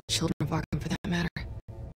 Or the children of Arkham, for that matter.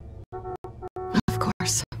 Of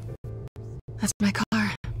course. That's my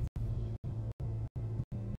car.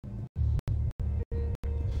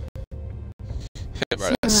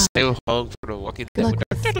 Stay home for the walking Good luck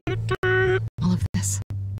with all of this.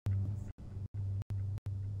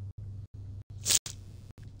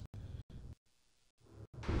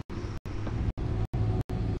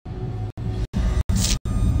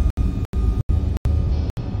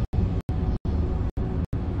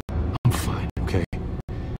 I'm fine, okay?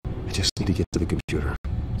 I just need to get to the computer.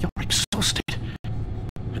 You're exhausted.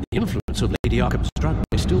 And the influence of Lady Arkham's drug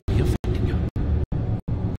may still be affecting you.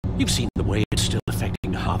 You've seen the way it's still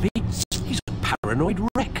affecting Harvey. He's a paranoid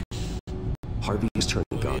wreck. Harvey has turned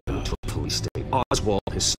Gotham into a police state. Oswald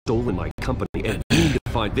has stolen my company, and we need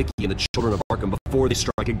to find Vicky and the children of Arkham before they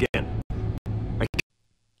strike again. I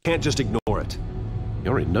can't just ignore it.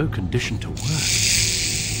 You're in no condition to work.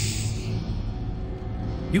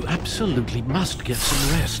 You absolutely must get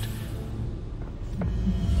some rest.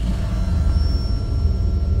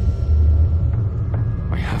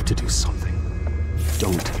 I have to do something.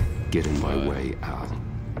 Don't get in my way, Al.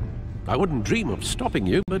 I wouldn't dream of stopping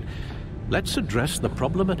you, but let's address the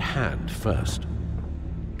problem at hand first.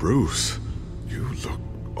 Bruce, you look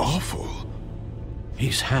awful.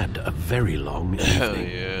 He's had a very long evening. Hell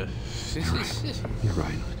yeah. You're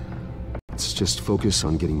right. Let's just focus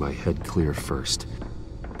on getting my head clear first.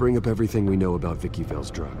 Bring up everything we know about Vicky Vale's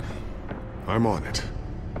drug. I'm on it.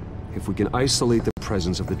 If we can isolate the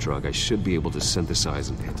presence of the drug, I should be able to synthesize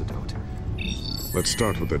an antidote. Let's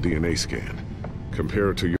start with a DNA scan.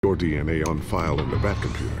 Compare it to your DNA on file in the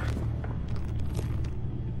Batcomputer.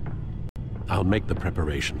 I'll make the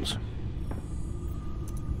preparations.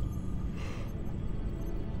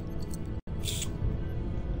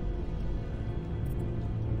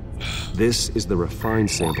 This is the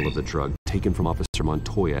refined sample of the drug taken from Officer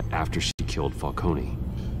Montoya after she killed Falcone.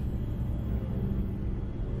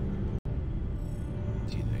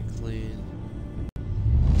 DNA clean.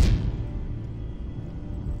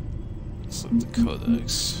 Select the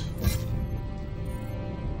codex.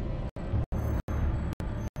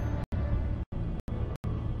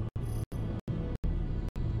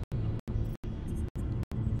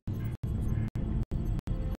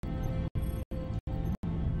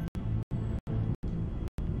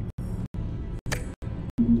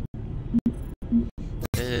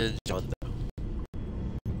 And John Doe.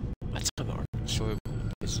 That's a mark. Sure.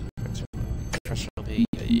 It's pressure on me.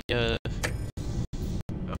 Yeah.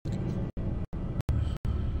 Okay.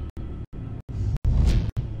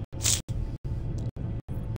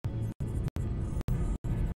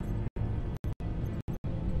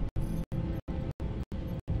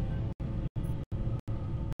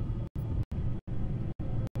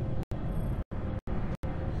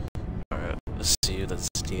 Alright, let's see what this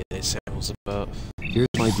DNA sample's about. Here's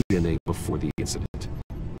my DNA before the incident.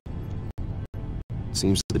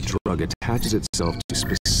 Seems the drug attaches itself to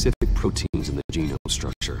specific proteins in the genome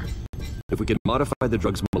structure. If we can modify the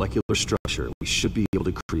drug's molecular structure, we should be able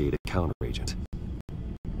to create a counteragent.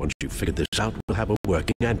 Once you've figured this out, we'll have a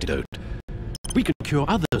working antidote. We can cure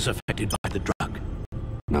others affected by the drug.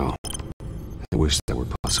 No. I wish that were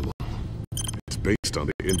possible. It's based on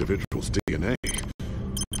the individual's DNA.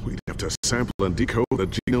 We'd have to sample and decode the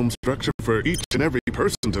genome structure for each and every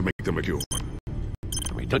person to make them a cure.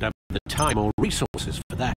 We don't have the time or resources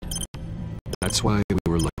for that. That's why we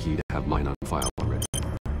were lucky to have mine on file already.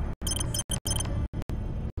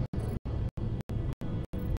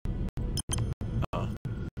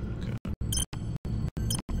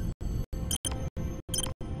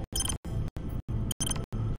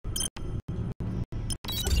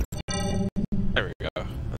 There we go.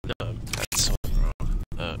 No, that's so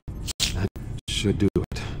wrong. That should do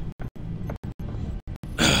it.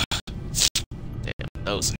 Damn,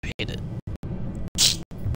 nose, I hate it.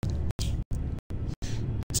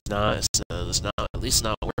 It's not, at least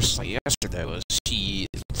not worse like yesterday was. She...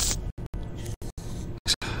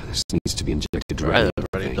 This needs to be injected directly.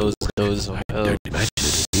 Running those, I don't imagine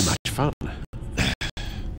it'll be much fun.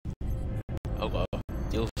 Oh well,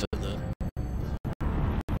 deal with it then.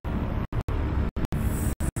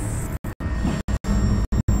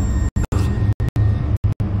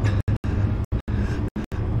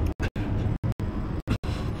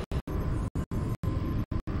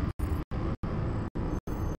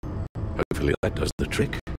 Hopefully that does the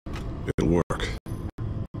trick. It'll work.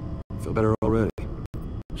 Feel better already.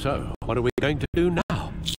 So, what are we going to do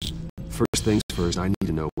now? First things first, I need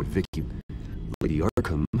to know what Lady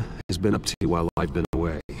Arkham, has been up to while I've been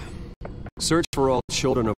away. Search for all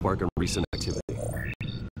children of Arkham recent activity.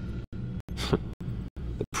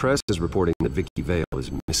 The press is reporting that Vicky Vale is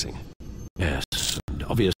missing. Yes, and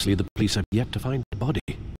obviously the police have yet to find the body.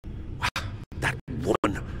 That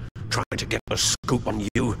woman, trying to get a scoop on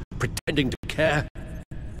you, pretending to care.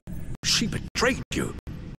 She betrayed you.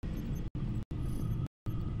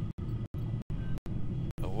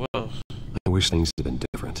 Oh well. I wish things had been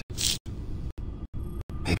different.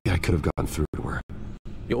 Maybe I could have gotten through to her.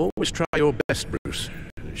 You always try your best, Bruce.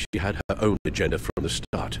 She had her own agenda from the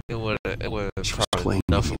start. It would She was playing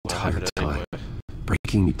me the entire time,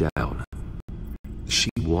 breaking me down. She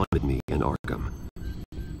wanted me in Arkham.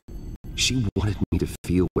 She wanted me to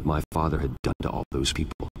feel what my father had done to all those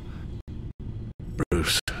people.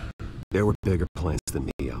 Bruce. There were bigger plans than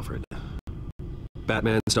me, Alfred.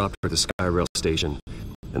 Batman stopped her at the Skyrail station,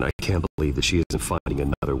 and I can't believe that she isn't finding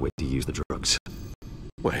another way to use the drugs.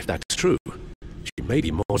 Well, if that's true, she may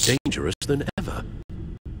be more dangerous than ever.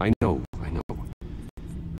 I know.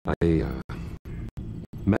 I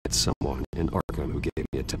met someone in Arkham who gave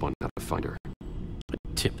me a tip on how to find her. A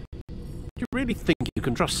tip? You really think you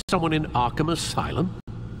can trust someone in Arkham Asylum?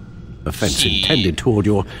 Offense intended toward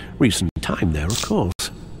your recent time there, of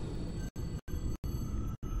course.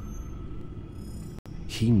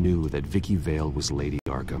 He knew that Vicky Vale was Lady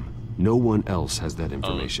Arkham. No one else has that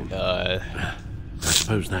information. I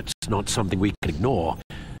suppose that's not something we can ignore,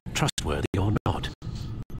 trustworthy or not.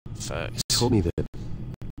 Facts. He told me that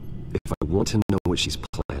if I want to know what she's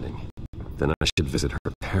planning, then I should visit her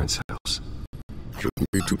parents' house.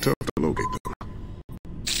 Shouldn't be too tough to locate them.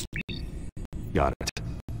 Got it.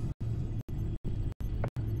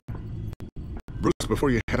 Bruce,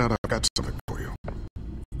 before you head out, I've got something for you.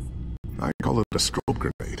 I call it a strobe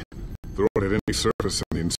grenade. Throw it at any surface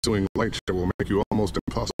and the ensuing light show will make you almost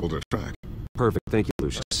impossible to track. Perfect, thank you,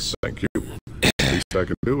 Lucius. Thank you. Least I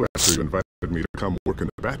can do after you invited me to come work in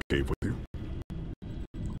the Batcave with you.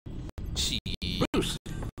 Bruce!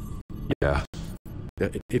 Yeah?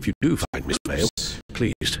 If you do find Miss Vale,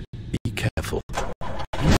 please, be careful.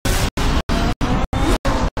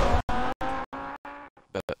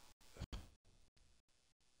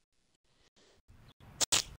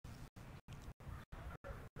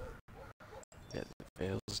 Yeah, the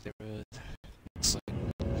Vale's neighborhood. Looks like...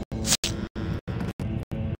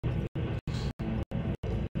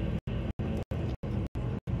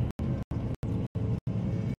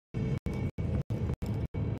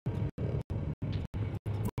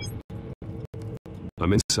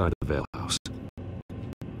 I'm inside the Vale house.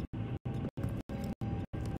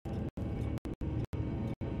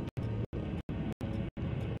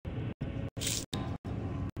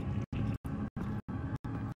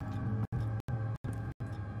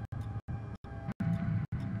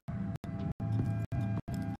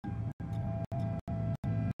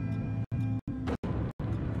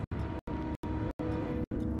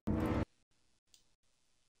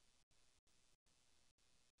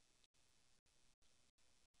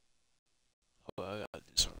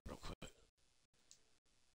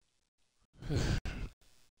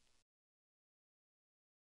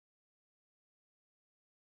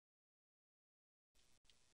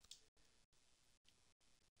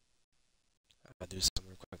 do something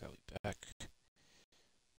real quick. I'll be back.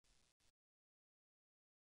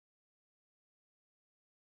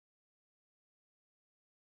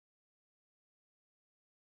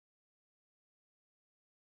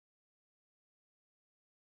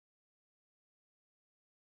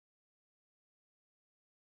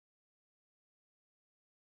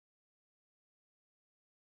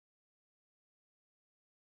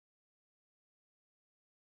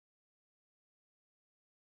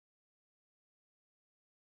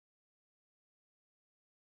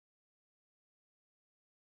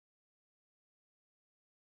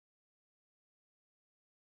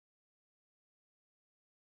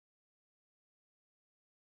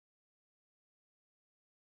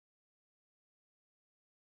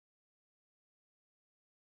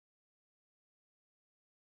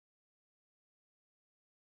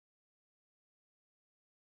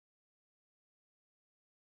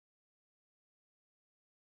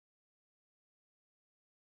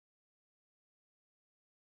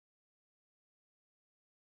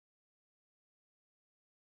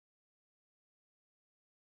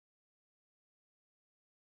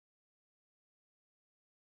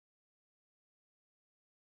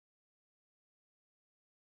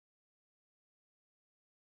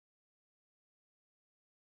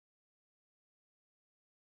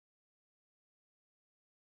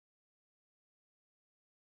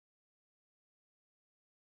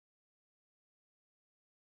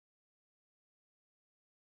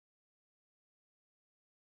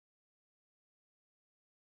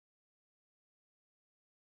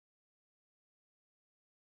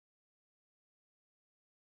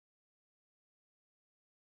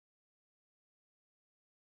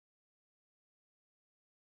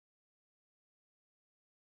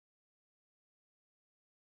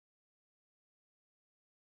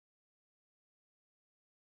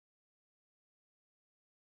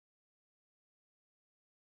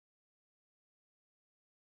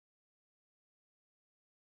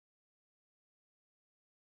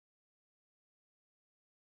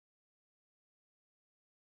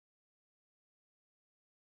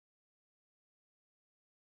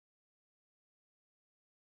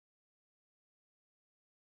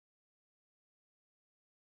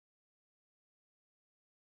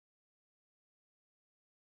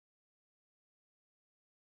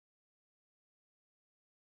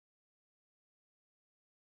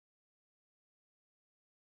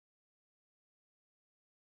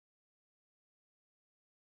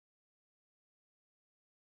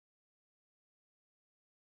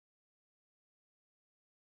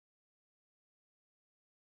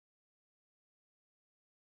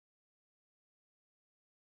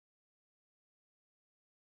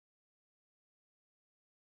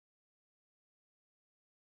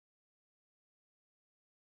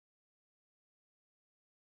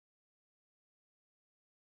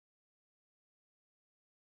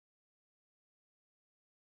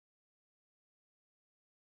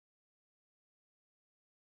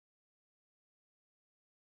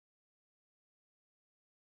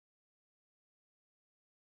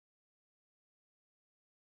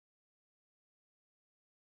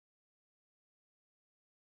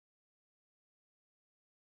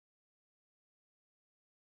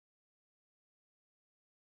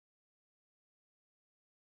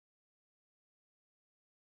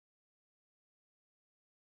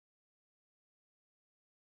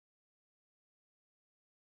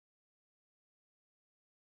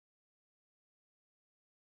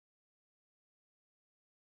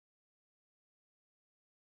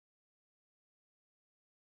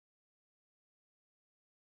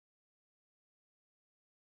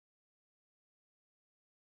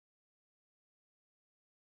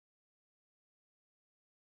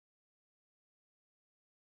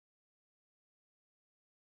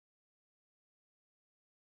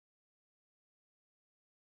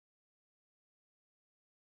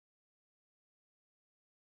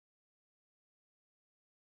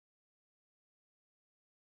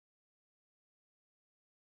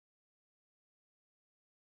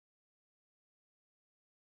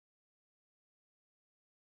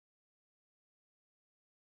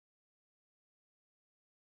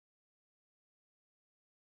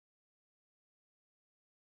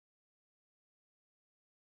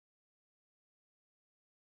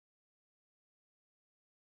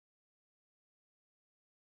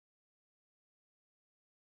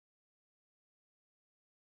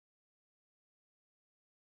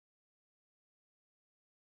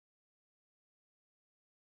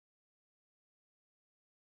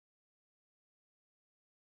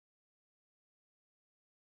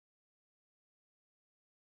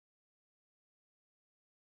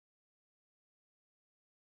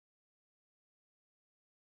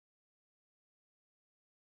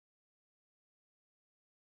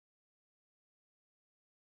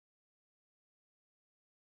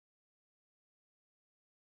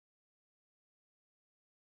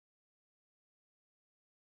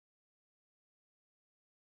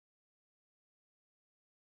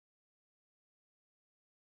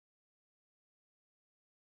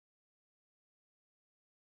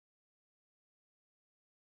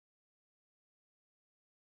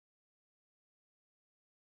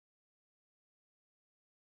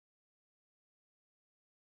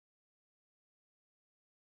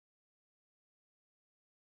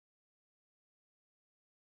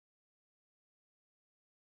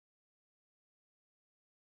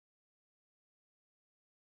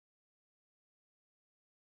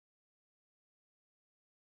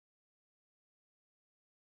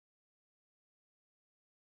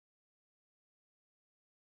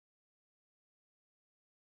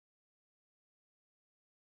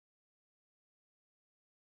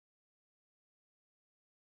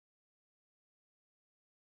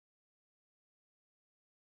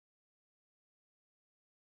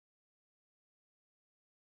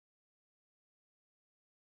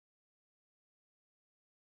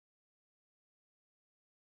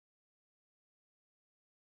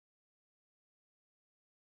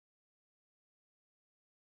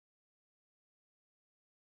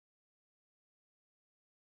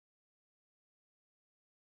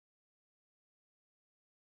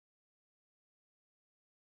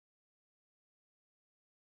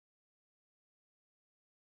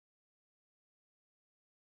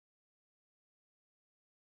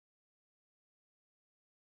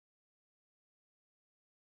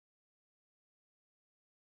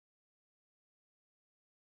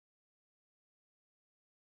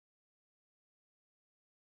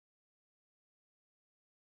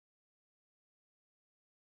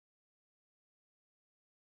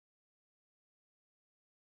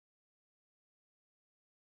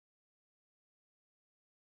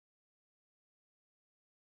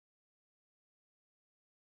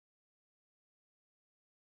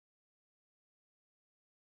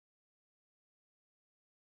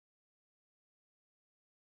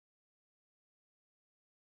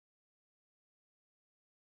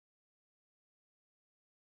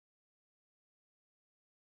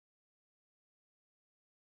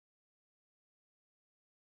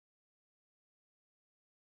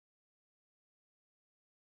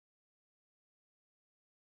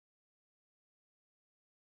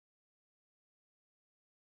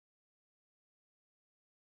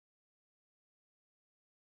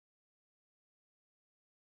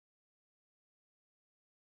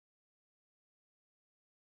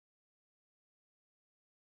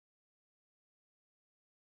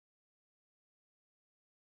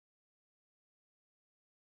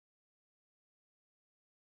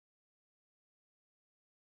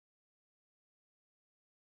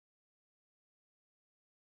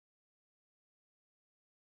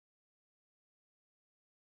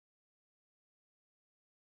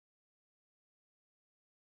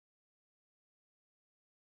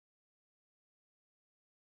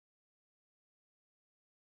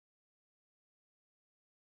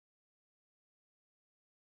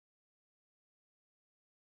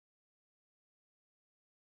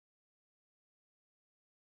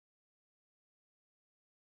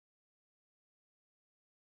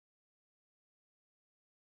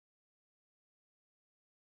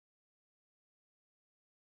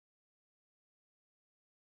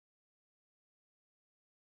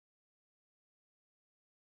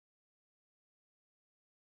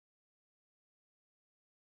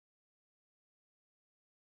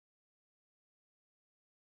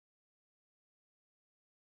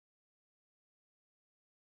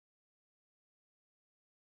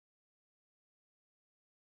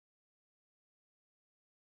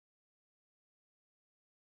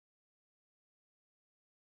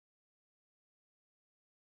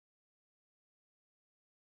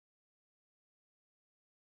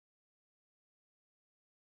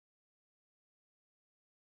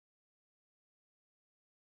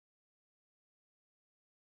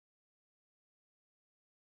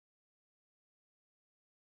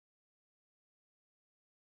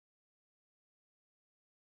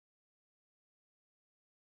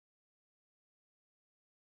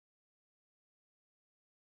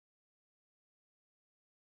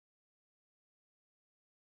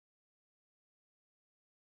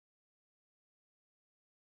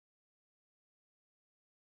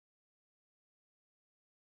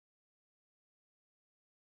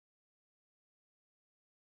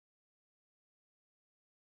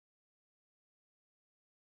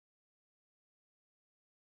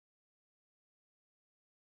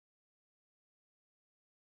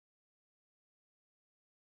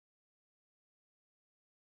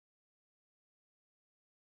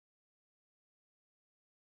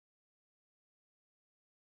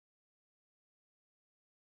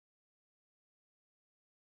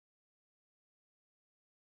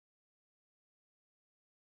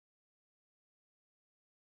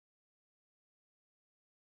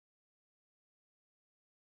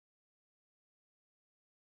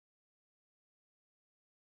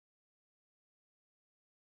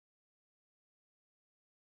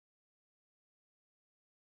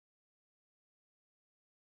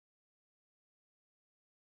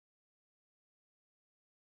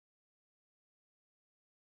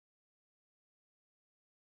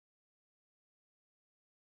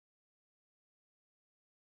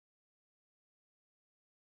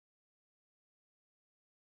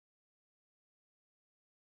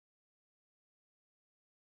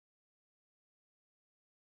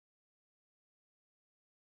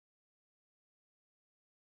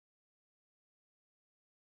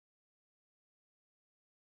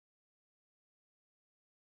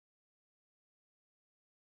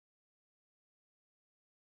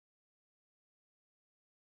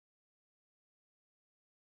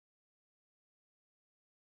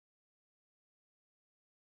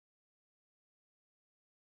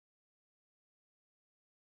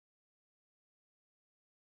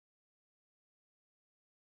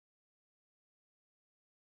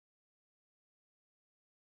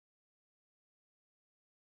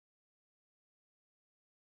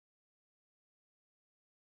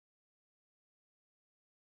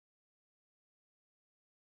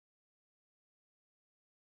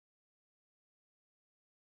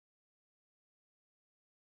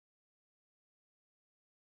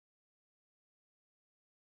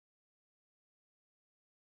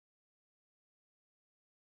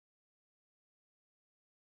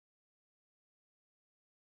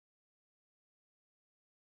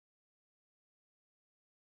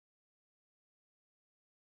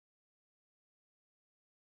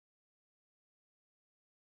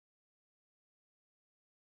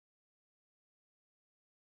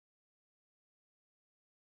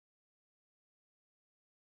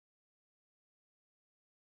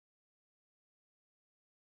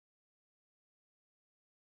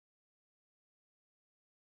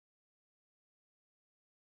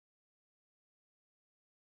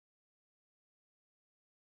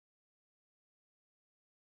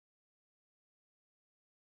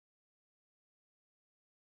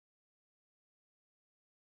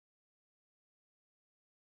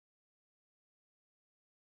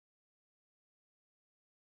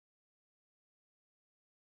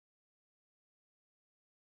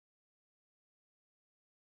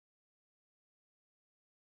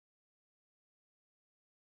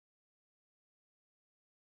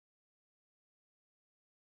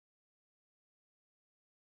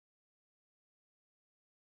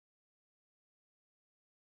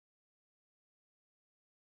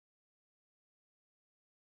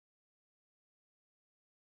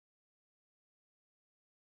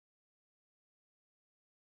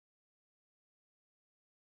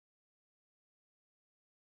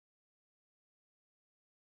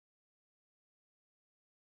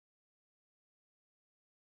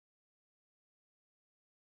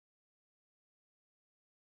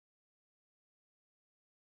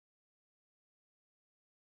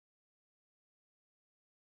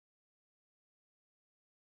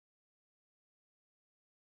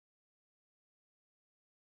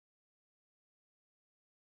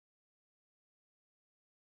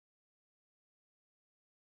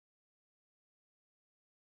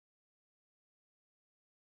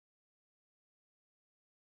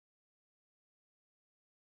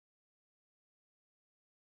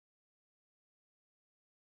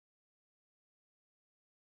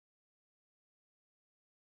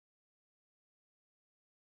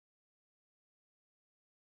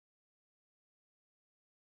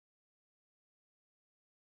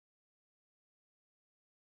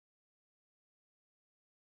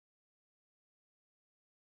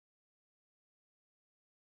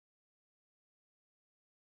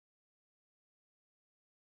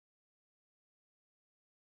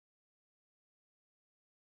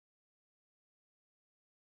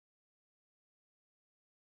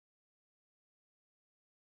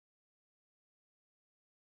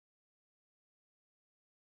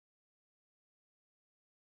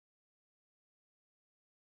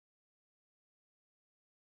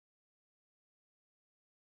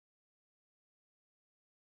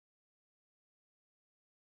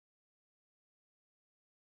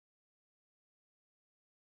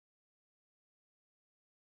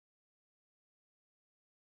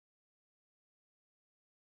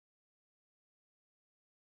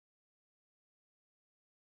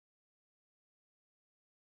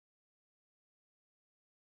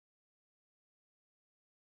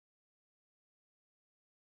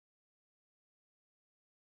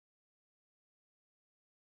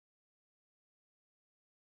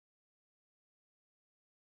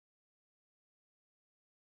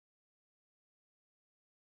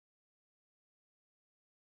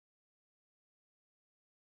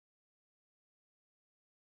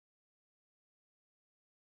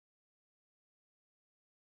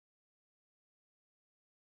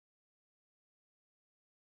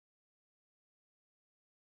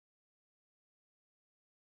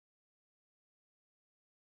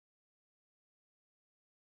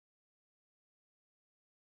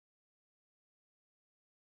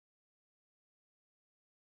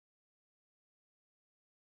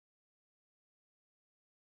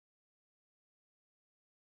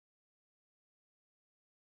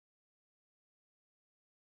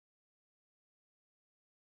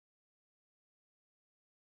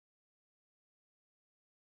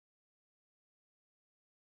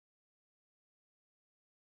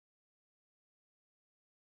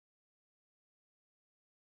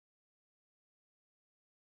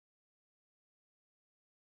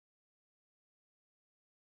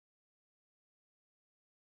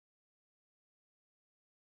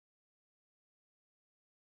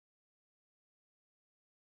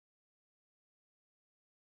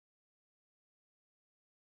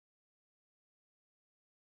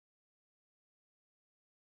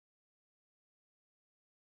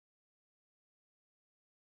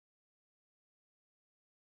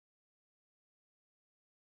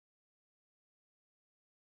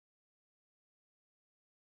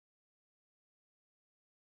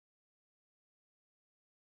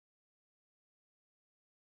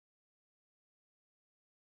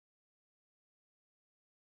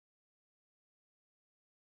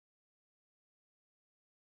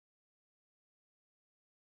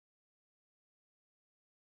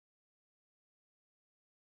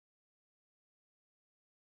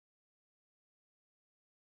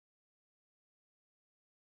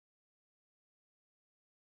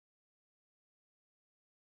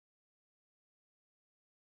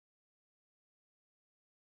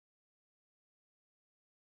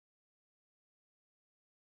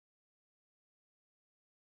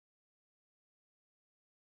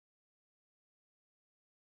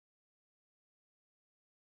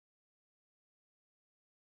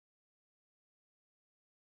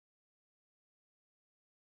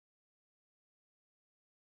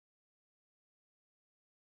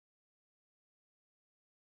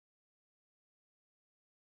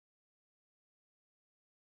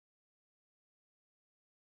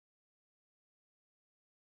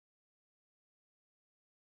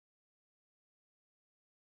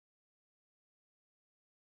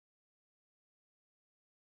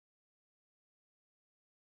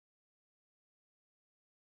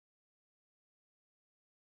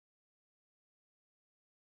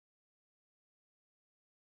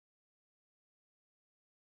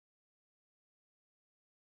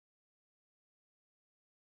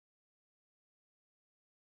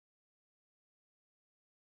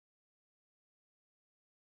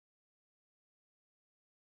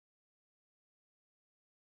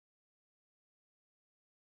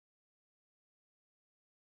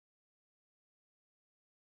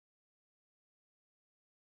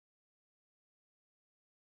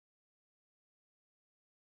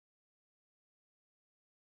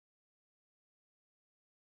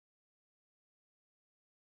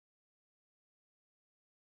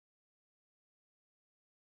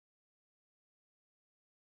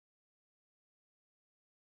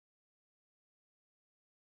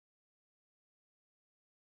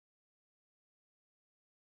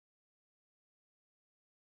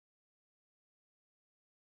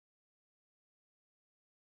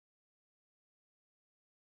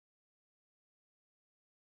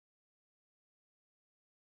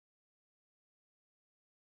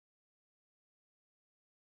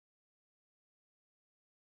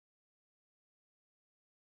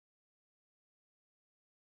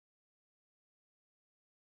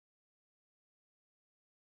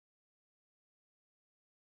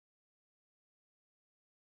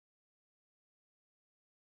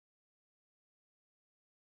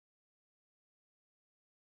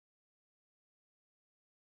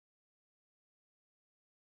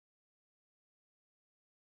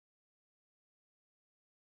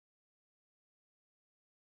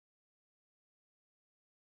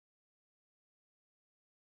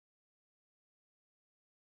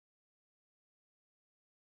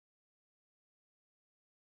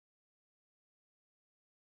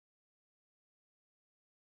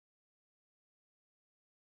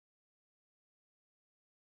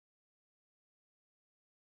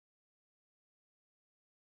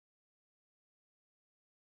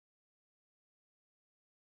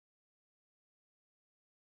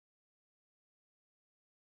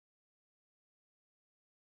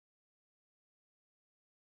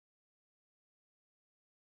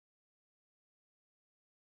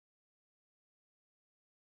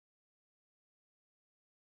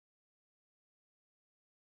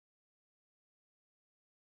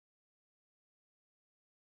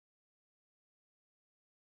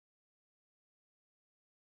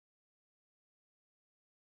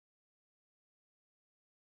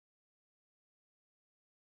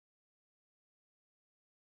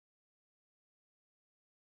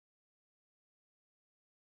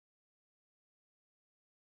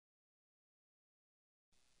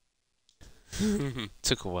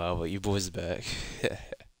 Took a while, but your boy's back.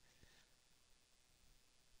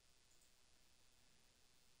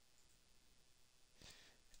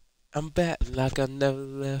 I'm back like I never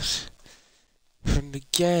left from the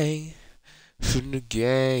gang,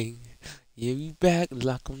 Yeah, we back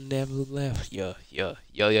like I never left. Yeah. From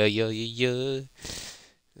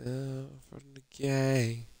the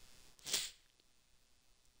gang.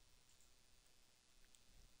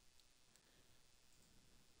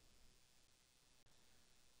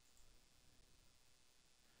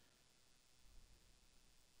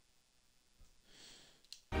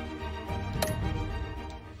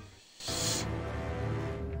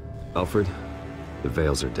 Alfred, the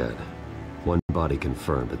Vales are dead. One body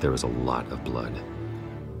confirmed, but there is a lot of blood.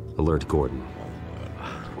 Alert Gordon.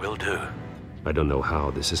 Will do. I don't know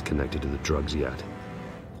how this is connected to the drugs yet.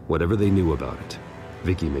 Whatever they knew about it,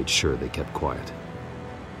 Vicky made sure they kept quiet.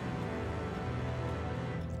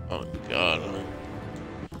 Oh, God.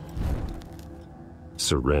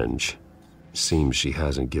 Syringe. Seems she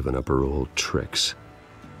hasn't given up her old tricks.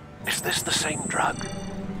 Is this the same drug?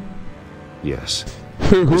 Yes.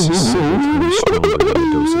 This is 7 times stronger than the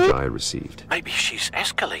dosage I received. Maybe she's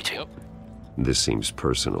escalating. This seems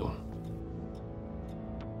personal.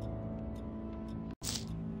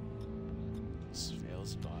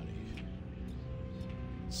 Vale's body.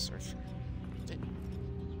 Search.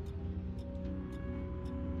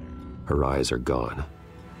 Her eyes are gone.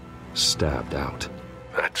 Stabbed out.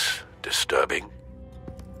 That's disturbing.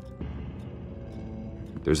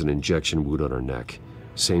 There's an injection wound on her neck.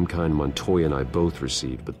 Same kind Montoya and I both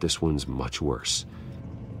received, but this one's much worse.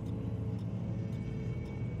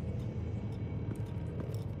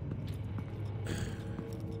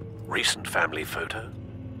 Recent family photo?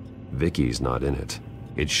 Vicky's not in it.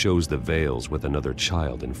 It shows the Vales with another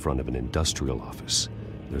child in front of an industrial office.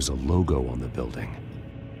 There's a logo on the building.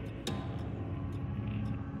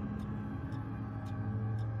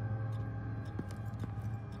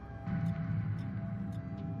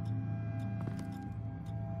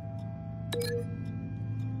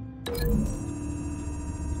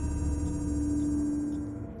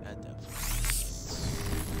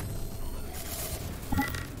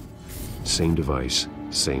 Same device,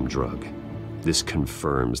 same drug. This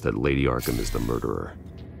confirms that Lady Arkham is the murderer.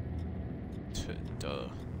 Duh.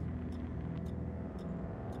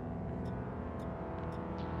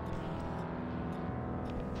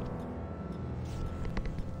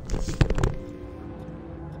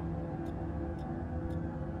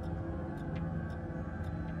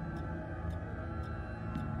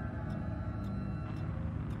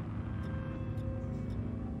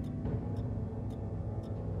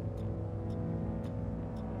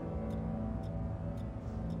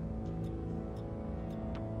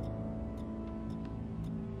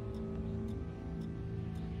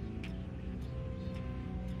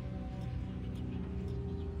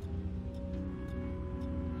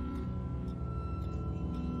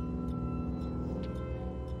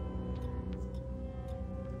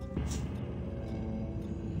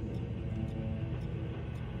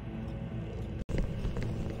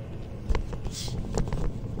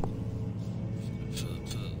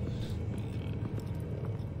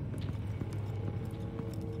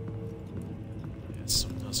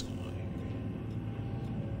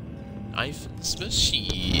 Knife and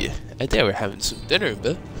smushy. I think we're having some dinner,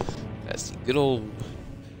 but that's the good old.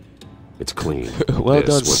 It's clean. Well this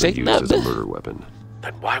done, wasn't steak used nut. as a murder weapon.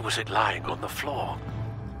 Then why was it lying on the floor?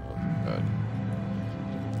 God.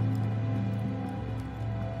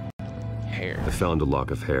 Hair. I found a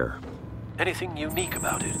lock of hair. Anything unique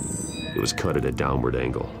about it? It was cut at a downward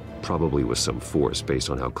angle, probably with some force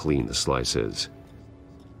based on how clean the slice is.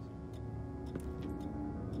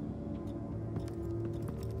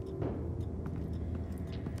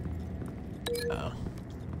 Oh.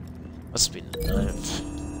 Must be the knife.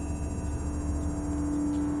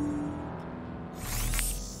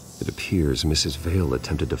 It appears Mrs. Vale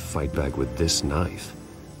attempted to fight back with this knife,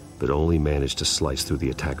 but only managed to slice through the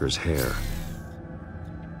attacker's hair.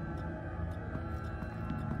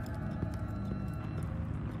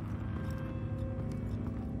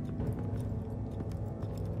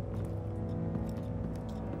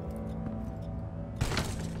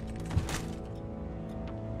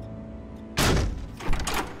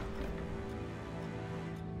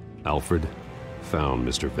 Alfred found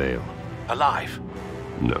Mr. Vale. Alive?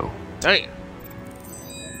 No. Damn.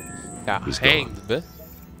 Got He's hanged, gone. but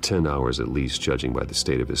 10 hours at least, judging by the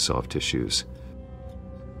state of his soft tissues.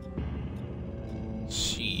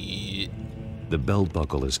 shit. The belt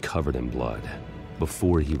buckle is covered in blood.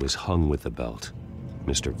 Before he was hung with the belt,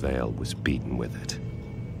 Mr. Vale was beaten with it.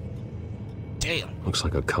 Damn. Looks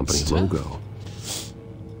like a company Stuff. logo.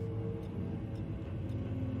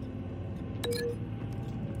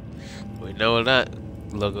 know what that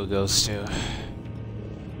logo goes to.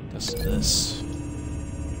 Goes to this.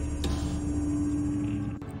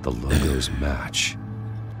 The logos match.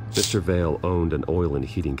 Mr. Vale owned an oil and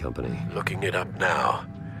heating company. Looking it up now.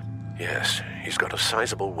 Yes, he's got a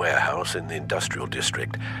sizable warehouse in the industrial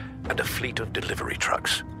district and a fleet of delivery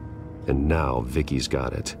trucks. And now Vicky's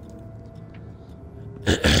got it.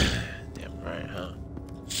 Damn right, huh?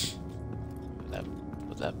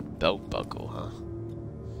 With that belt buckle, huh?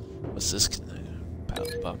 What's this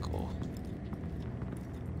belt buckle?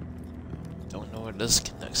 Don't know where this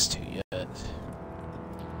connects to yet.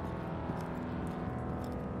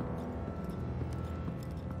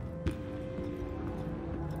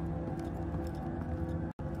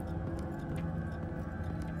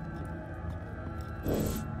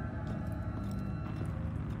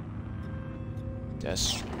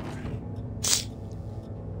 That's true.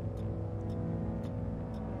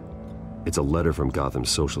 It's a letter from Gotham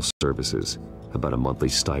Social Services about a monthly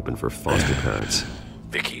stipend for foster parents.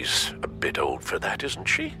 Vicky's a bit old for that, isn't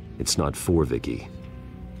she? It's not for Vicky.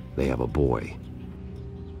 They have a boy.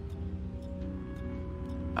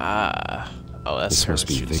 Ah. Oh, that's this her. must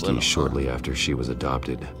be Vicky shortly after she was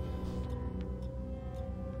adopted.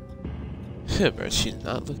 But she did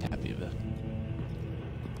not look happy about it.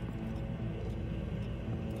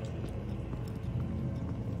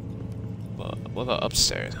 What about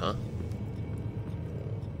upstairs, huh?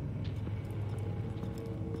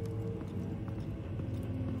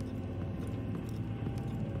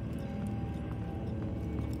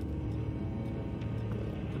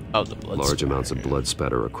 Oh, the blood Large spatter. amounts of blood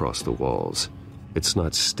spatter across the walls. It's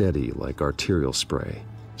not steady like arterial spray.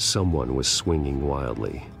 Someone was swinging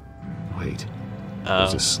wildly. Wait.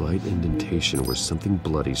 There's a slight indentation where something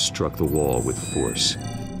bloody struck the wall with force.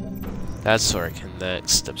 That's where it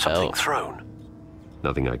connects the Something belt. thrown.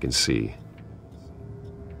 Nothing I can see.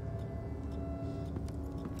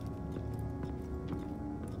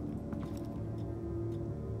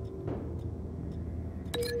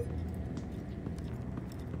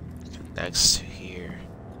 Connects to here.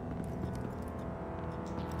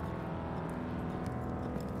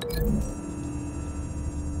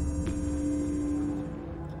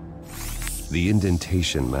 The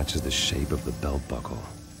indentation matches the shape of the belt buckle.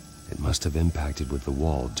 It must have impacted with the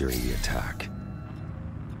wall during the attack.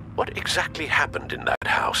 What exactly happened in that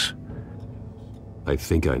house? I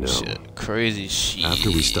think I know. Shit, crazy shit.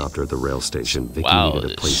 After we stopped her at the rail station, Vicky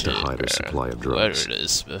needed a place to hide her supply of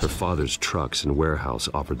drugs. Her father's trucks and warehouse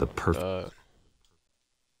offered the perfect...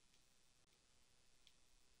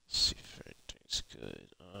 see if everything's good.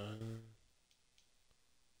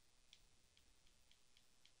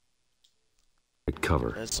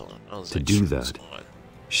 cover. To do that,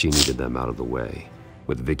 she needed them out of the way,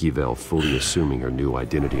 with Vicky Vale fully assuming her new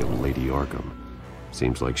identity of Lady Arkham.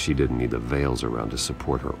 Seems like she didn't need the Vales around to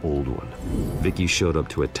support her old one. Vicky showed up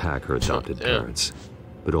to attack her adopted parents,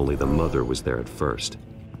 but only the mother was there at first.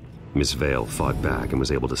 Miss Vale fought back and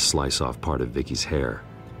was able to slice off part of Vicky's hair.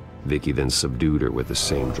 Vicky then subdued her with the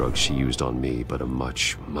same drug she used on me, but a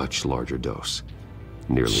much, much larger dose.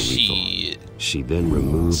 Nearly lethal. She then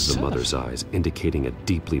removed the mother's eyes, indicating a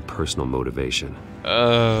deeply personal motivation.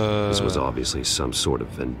 This was obviously some sort of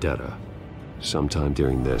vendetta. Sometime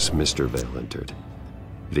during this, Mr. Vale entered.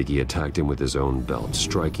 Vicky attacked him with his own belt,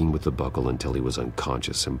 striking with the buckle until he was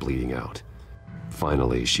unconscious and bleeding out.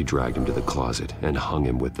 Finally, she dragged him to the closet and hung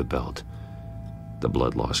him with the belt. The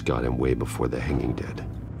blood loss got him way before the hanging did.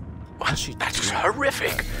 That's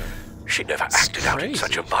horrific. She never acted out in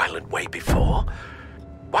such a violent way before.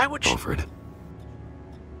 Why would she... Alfred,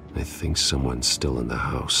 I think someone's still in the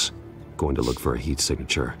house. Going to look for a heat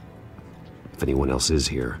signature. If anyone else is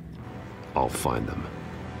here, I'll find them.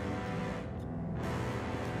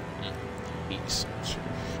 Heat signature.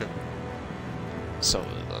 So,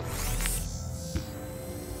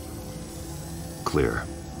 Clear.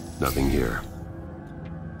 Nothing here.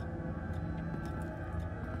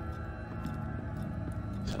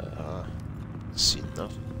 See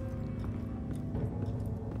nothing.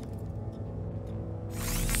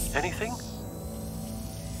 Anything?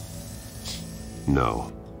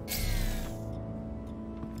 No.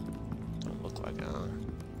 Don't look like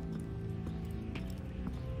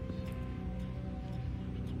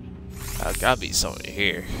gotta be someone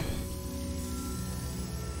here.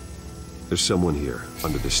 There's someone here,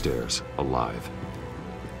 under the stairs, alive.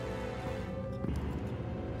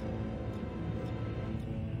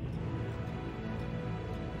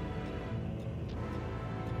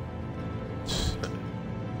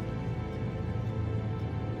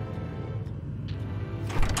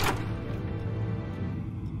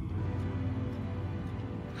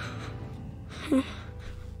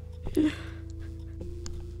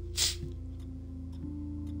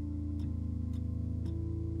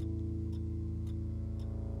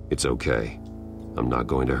 It's okay. I'm not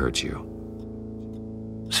going to hurt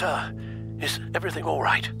you. Sir, is everything all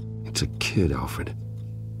right? It's a kid, Alfred.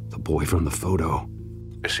 The boy from the photo.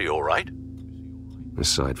 Is he all right?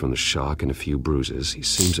 Aside from the shock and a few bruises, he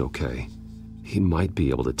seems okay. He might be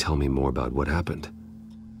able to tell me more about what happened.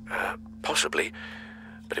 Possibly.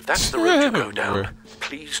 But if that's the route you go down,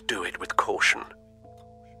 please do it with caution.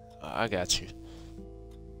 I got you.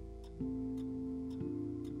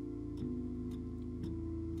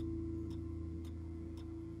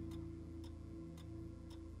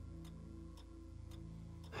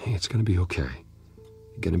 Hey, it's gonna be okay.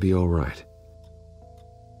 You're gonna be all right.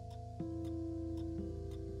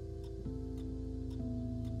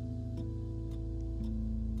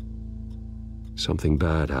 Something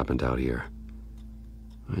bad happened out here.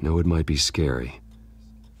 I know it might be scary,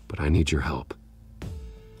 but I need your help.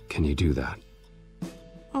 Can you do that?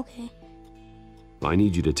 Okay. I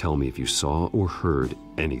need you to tell me if you saw or heard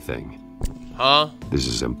anything. Huh? This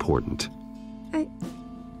is important.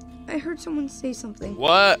 I heard someone say something.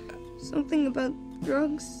 What? Something about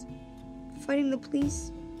drugs, fighting the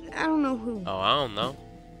police. I don't know who. Oh, I don't know.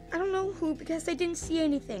 I don't know who because I didn't see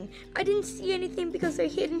anything. I didn't see anything because they're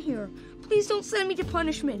hidden here. Please don't send me to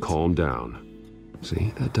punishment. Calm down.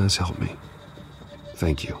 See, that does help me.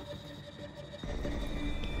 Thank you.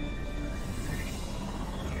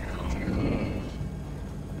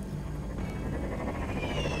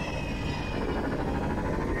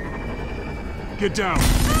 Get down.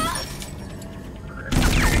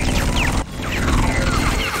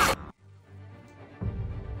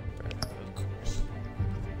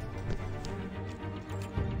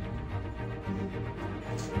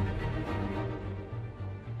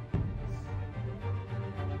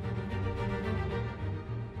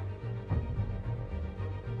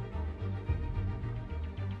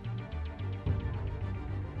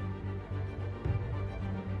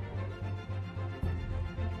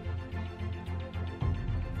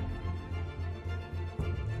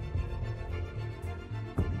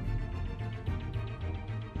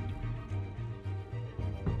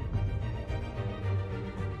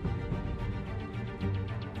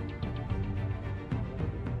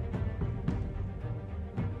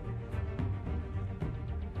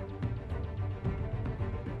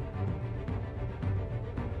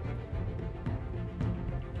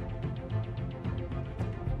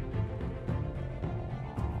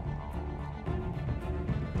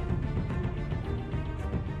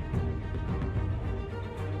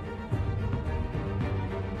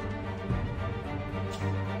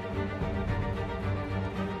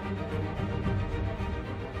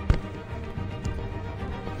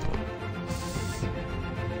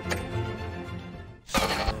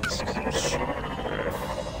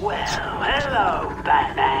 Well, hello,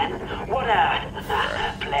 Batman. What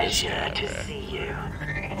a pleasure to see you.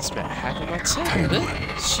 It's been hacking my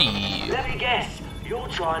tablet. She. Let me guess. You're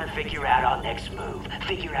trying to figure out our next move.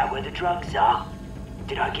 Figure out where the drugs are.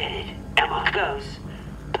 Did I get it? Emma goes.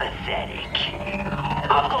 Pathetic.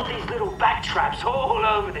 I've got these little bat traps all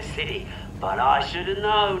over the city, but I should have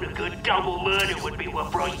known a good double murder would be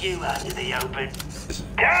what brought you out to the open.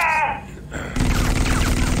 Ah!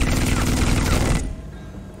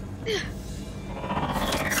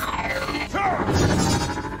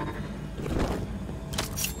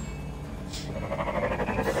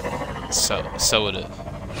 So it is.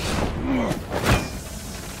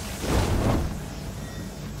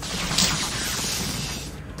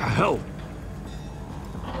 The hell?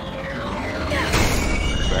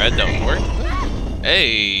 That don't work.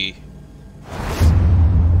 Hey.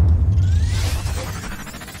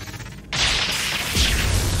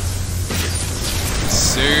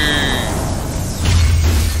 Sir.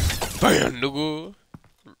 Bam, nigga.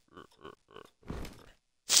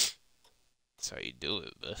 That's how you do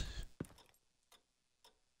it, but.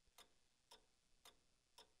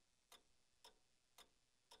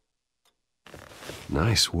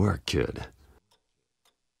 Nice work, kid.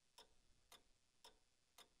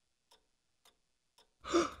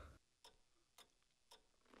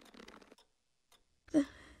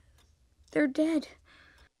 They're dead.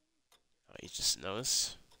 Oh, you just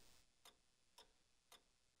noticed?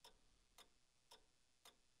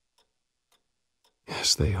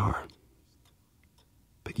 Yes, they are.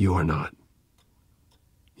 But you're not.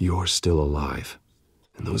 You're still alive.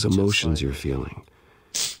 And those emotions you're feeling,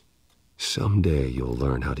 someday you'll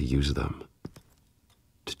learn how to use them.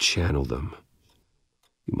 To channel them.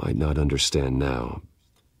 You might not understand now,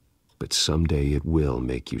 but someday it will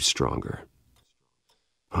make you stronger.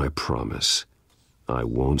 I promise. I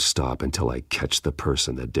won't stop until I catch the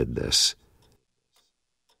person that did this.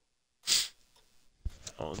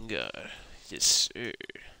 Oh God. Yes, sir.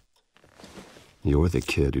 You're the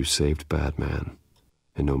kid who saved Batman.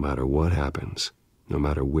 And no matter what happens, no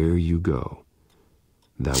matter where you go,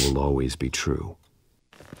 that will always be true.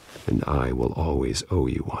 And I will always owe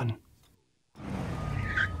you one.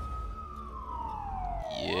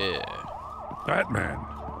 Yeah. Batman.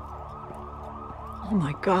 Oh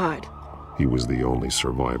my God. He was the only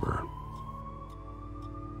survivor.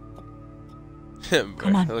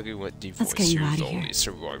 Come on. Look, he went deep Let's voice. get you He was out the of here. only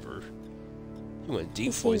survivor. He went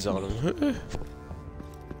deep voice on him.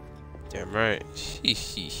 Damn right.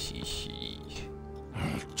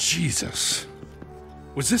 Jesus.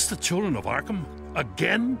 Was this the children of Arkham?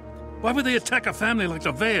 Again? Why would they attack a family like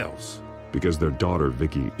the Vales? Because their daughter,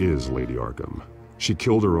 Vicky, is Lady Arkham. She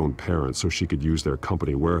killed her own parents so she could use their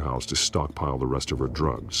company warehouse to stockpile the rest of her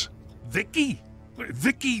drugs. Vicky?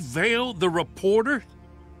 Vicky Vale, the reporter?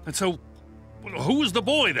 And so, who was the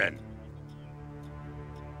boy then?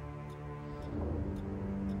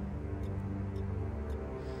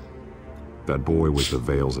 That boy was the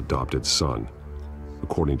Vale's adopted son.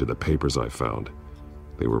 According to the papers I found,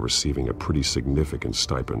 they were receiving a pretty significant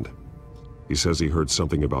stipend. He says he heard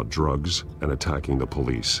something about drugs and attacking the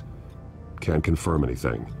police. Can't confirm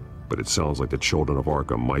anything, but it sounds like the children of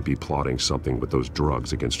Arkham might be plotting something with those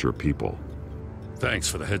drugs against your people. Thanks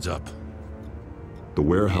for the heads up. The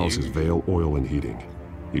warehouse is Vale Oil and Heating.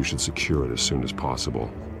 You should secure it as soon as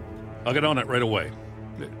possible. I'll get on it right away.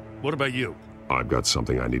 What about you? I've got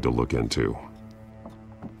something I need to look into.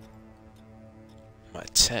 My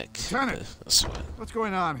tech. Lieutenant, what's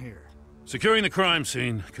going on here? Securing the crime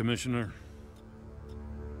scene, Commissioner.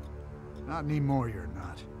 Not anymore, you're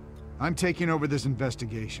not. I'm taking over this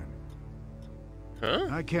investigation. Huh?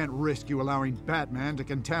 I can't risk you allowing Batman to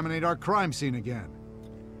contaminate our crime scene again.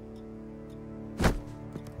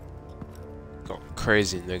 Going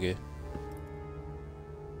crazy, nigga.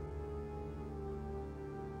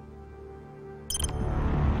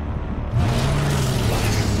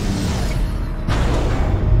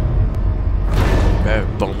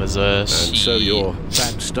 Bomb his ass. And so your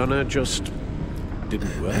Bat Stunner just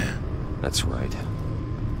didn't work? That's right.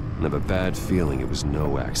 I have a bad feeling it was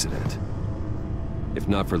no accident. If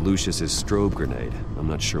not for Lucius's strobe grenade, I'm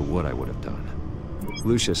not sure what I would have done.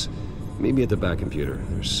 Lucius, meet me at the back computer.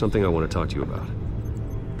 There's something I want to talk to you about.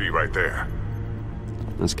 Be right there.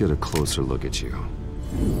 Let's get a closer look at you.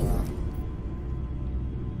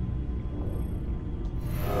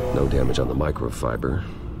 No damage on the microfiber.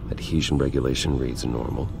 Adhesion regulation reads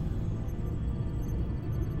normal.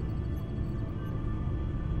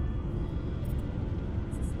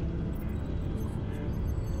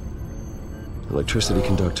 Electricity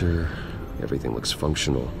conductor, everything looks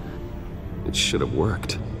functional. It should have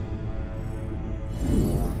worked.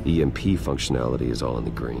 EMP functionality is all in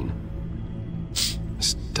the green.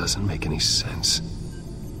 This doesn't make any sense.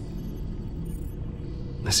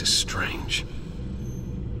 This is strange.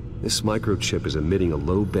 This microchip is emitting a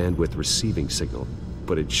low-bandwidth receiving signal,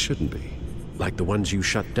 but it shouldn't be. Like the ones you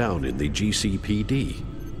shut down in the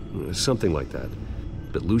GCPD? Something like that.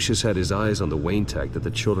 But Lucius had his eyes on the Wayne tech that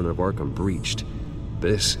the Children of Arkham breached.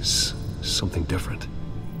 This is something different.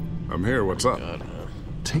 I'm here, what's up?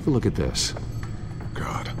 Take a look at this.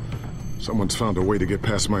 God, someone's found a way to get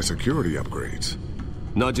past my security upgrades.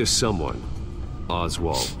 Not just someone.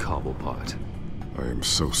 Oswald Cobblepot. I am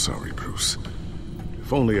so sorry, Bruce.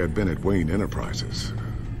 If only I'd been at Wayne Enterprises.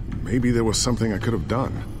 Maybe there was something I could have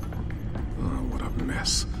done. Oh, what a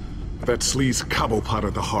mess. That sleaze Cobblepot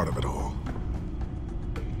at the heart of it all.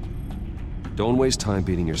 Don't waste time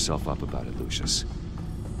beating yourself up about it, Lucius.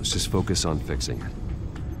 Let's just focus on fixing it.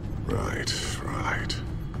 Right.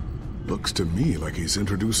 Looks to me like he's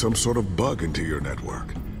introduced some sort of bug into your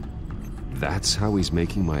network. That's how he's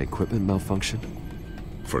making my equipment malfunction?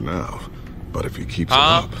 For now. But if he keeps it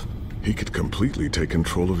up, he could completely take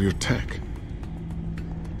control of your tech.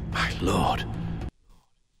 My lord.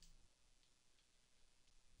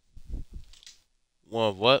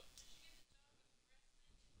 What?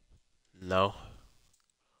 No.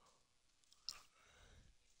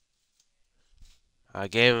 I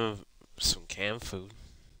gave him some canned food.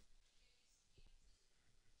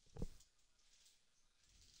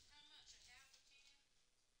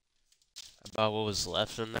 About what was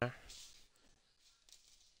left in there.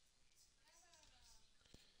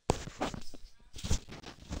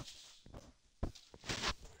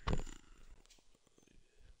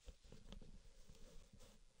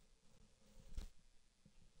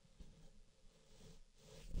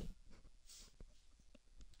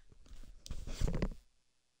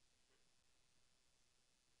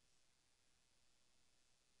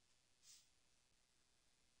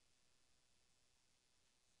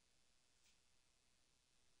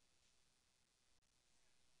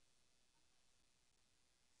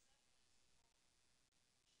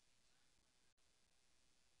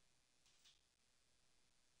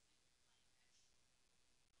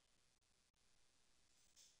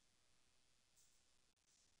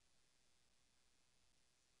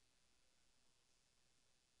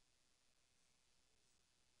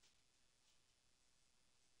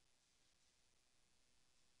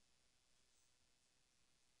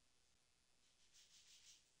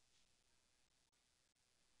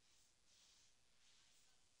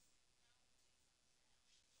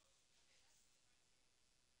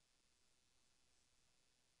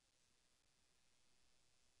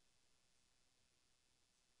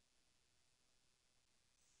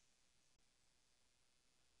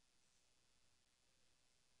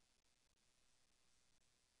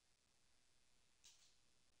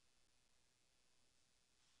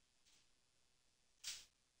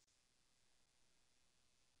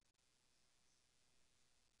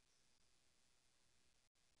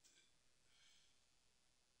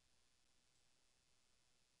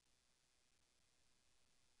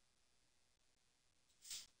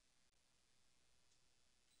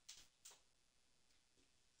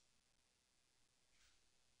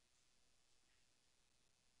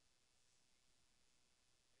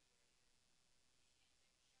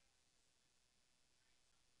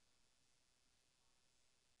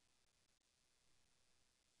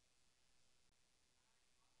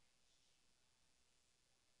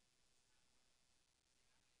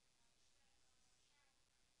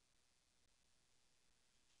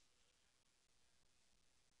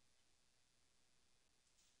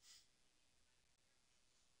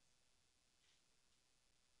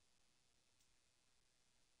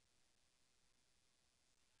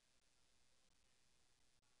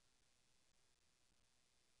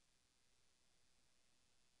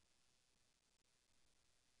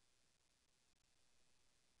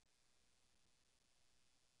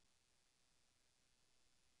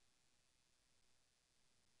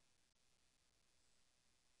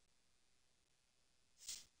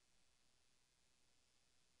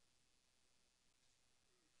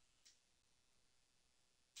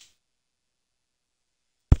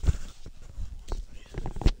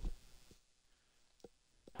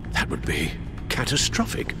 would be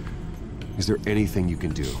catastrophic. Is there anything you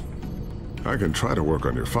can do? I can try to work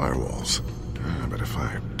on your firewalls. But if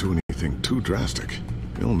I do anything too drastic,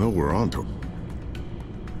 you'll know we're on to it.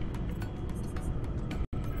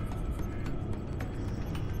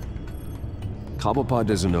 Cobblepot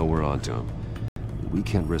doesn't know we're onto him. We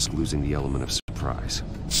can't risk losing the element of surprise.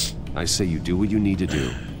 I say you do what you need to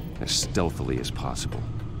do, as stealthily as possible.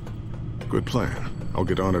 Good plan. I'll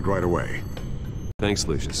get on it right away. Thanks,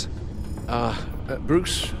 Lucius.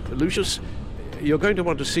 Bruce, Lucius, you're going to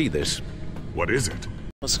want to see this. What is it?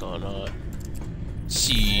 What's going on?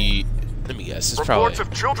 See, let me guess. It's probably reports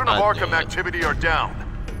of Children of Arkham activity are down.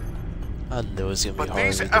 I know it's gonna be but hard.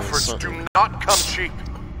 these efforts do not come cheap.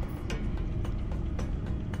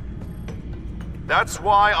 That's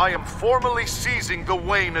why I am formally seizing the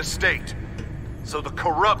Wayne estate, so the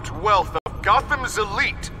corrupt wealth of Gotham's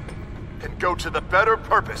elite can go to the better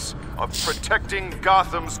purpose of protecting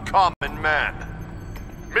Gotham's common man.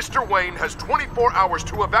 Mr. Wayne has 24 hours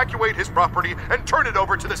to evacuate his property and turn it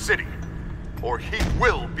over to the city, or he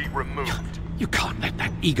will be removed. You can't let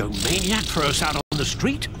that egomaniac throw us out on the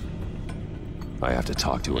street. I have to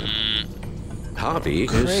talk to him. Harvey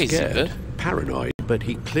is scared, paranoid, but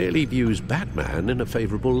he clearly views Batman in a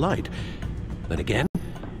favorable light. Then again,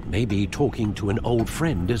 maybe talking to an old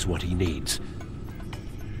friend is what he needs.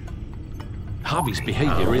 Harvey's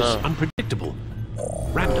behavior is unpredictable,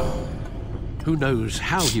 random. Who knows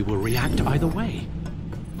how he will react either way?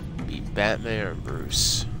 Be Batman or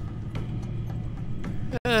Bruce?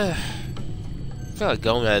 I feel like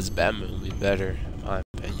going as Batman would be better, in my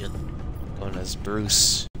opinion. Going as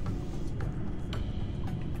Bruce.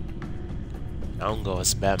 I don't go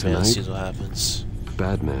as Batman and see what happens.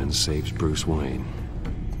 Batman saves Bruce Wayne.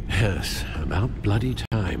 Yes, about bloody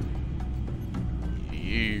time.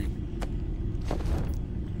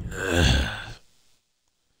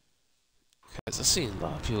 Guys, I've seen a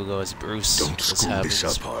lot of people go as Bruce. Don't screw this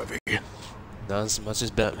up, Harvey. Not as much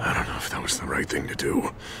as Batman. I don't know if that was the right thing to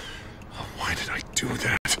do. Why did I do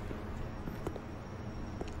that?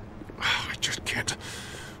 I just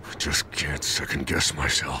can't second guess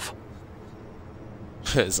myself.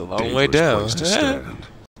 It's a long way down. To stand.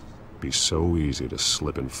 Be so easy to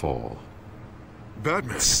slip and fall.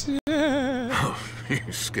 Batman. Oh,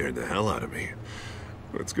 you scared the hell out of me.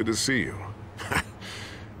 But it's good to see you.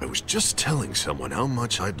 I was just telling someone how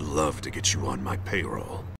much I'd love to get you on my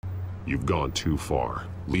payroll. You've gone too far.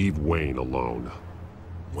 Leave Wayne alone.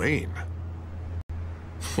 Wayne?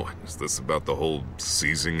 What, is this about the whole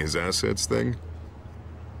seizing his assets thing?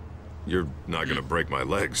 You're not gonna break my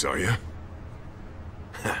legs, are you?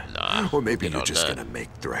 Nah. Or maybe you're just gonna make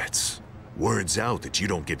threats. Words out that you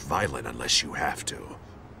don't get violent unless you have to.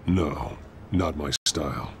 No, not my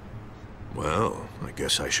style. Well, I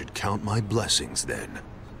guess I should count my blessings then.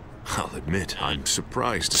 I'll admit, I'm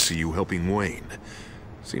surprised to see you helping Wayne.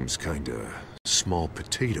 Seems kinda small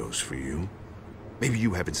potatoes for you. Maybe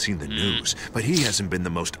you haven't seen the news, but he hasn't been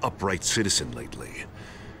the most upright citizen lately.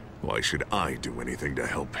 Why should I do anything to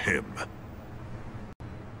help him?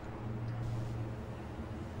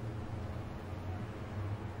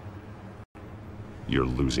 You're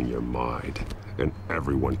losing your mind, and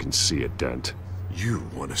everyone can see it, Dent. You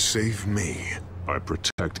want to save me? I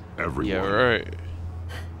protect everyone. Yeah, right.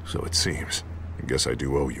 So it seems. I guess I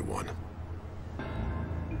do owe you one.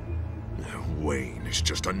 Wayne is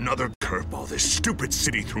just another curveball this stupid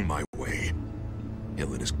city threw my way.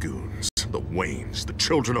 Hill and his goons, the Waynes, the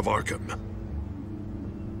Children of Arkham.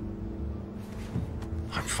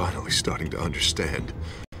 I'm finally starting to understand.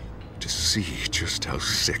 To see just how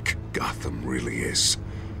sick Gotham really is.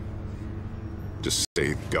 To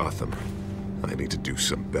save Gotham, I need to do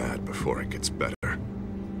some bad before it gets better.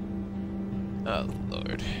 Oh,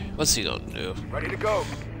 Lord. What's he gonna do? Ready to go.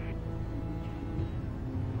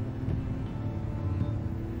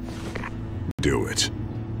 Do it.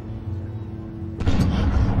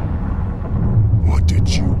 What did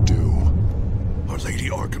you do? Our Lady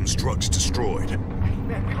Arkham's drugs destroyed.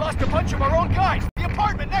 Man, we lost a bunch of our own guys. The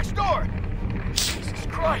apartment next door. Jesus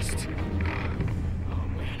Christ. Oh,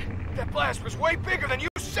 man. That blast was way bigger than you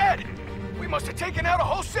said. We must have taken out a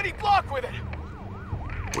whole city block with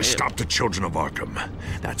it. We stopped the Children of Arkham.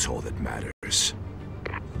 That's all that matters.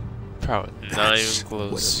 Probably not even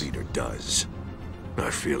close. What a leader does. I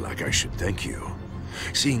feel like I should thank you,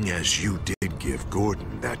 seeing as you did give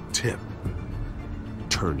Gordon that tip.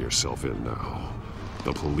 Turn yourself in now.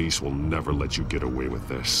 The police will never let you get away with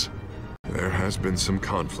this. There has been some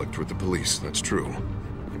conflict with the police, that's true.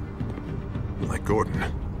 Like Gordon.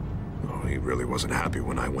 Oh, he really wasn't happy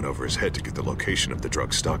when I went over his head to get the location of the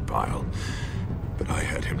drug stockpile. But I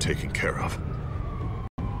had him taken care of.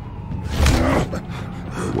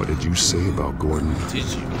 What did you say about Gordon? Did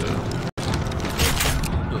you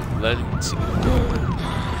let him see?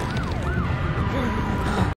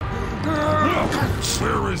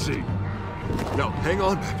 Where is he? No, hang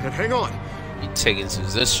on, Batman, hang on. You taking his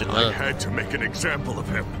position, huh? I had to make an example of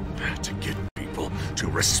him to get people to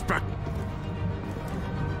respect.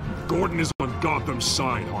 Gordon is on Gotham's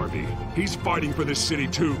side, Harvey. He's fighting for this city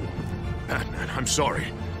too. Batman, I'm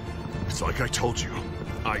sorry. It's like I told you.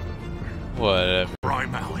 Whatever.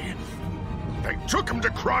 Crime Alley. They took him to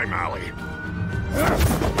Crime Alley.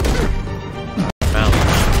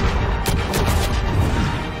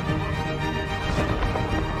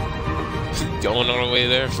 Going on the way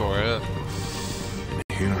there for it.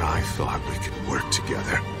 Here I thought we could work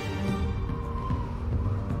together.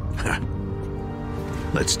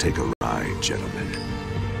 Let's take a ride, gentlemen.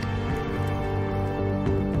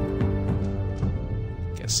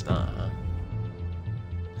 Guess not, huh?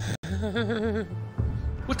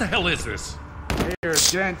 What the hell is this? Here,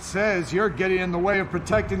 Dent says you're getting in the way of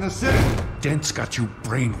protecting the city. Dent's got you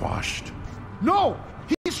brainwashed. No!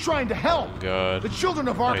 He's trying to help! God. The children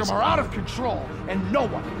of Arkham are out of control, and no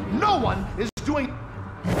one is doing...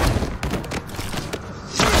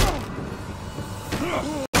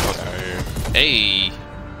 Hey!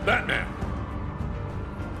 Batman!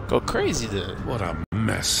 Go crazy then. What a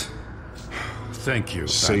mess. Thank you.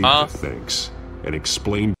 Say the thanks and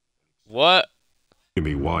explain what to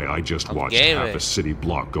me why I just watched half a city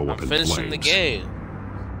block go up in flames. Finishing the game.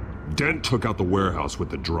 Dent took out the warehouse with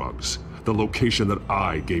the drugs, the location that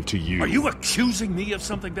I gave to you. Are you accusing me of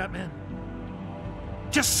something, Batman?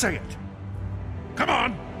 Just say it. Come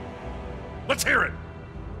on. Let's hear it.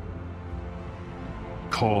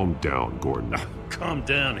 Calm down, Gordon. Calm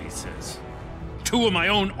down, he says. 2 of my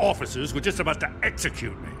own officers were just about to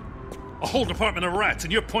execute me. A whole department of rats,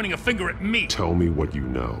 and you're pointing a finger at me. Tell me what you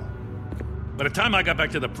know. By the time I got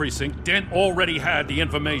back to the precinct, Dent already had the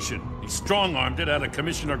information. He strong-armed it out of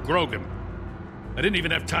Commissioner Grogan. I didn't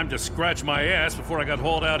even have time to scratch my ass before I got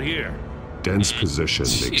hauled out here. Dent's position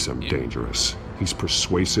makes him dangerous. He's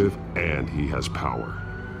persuasive, and he has power.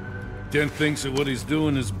 Dent thinks that what he's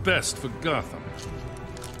doing is best for Gotham.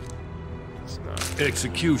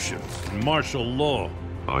 Execution, martial law.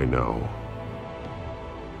 I know.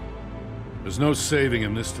 There's no saving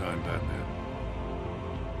him this time, Batman.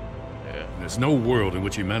 There's no world in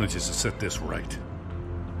which he manages to set this right.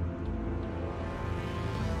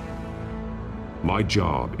 My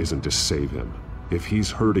job isn't to save him. If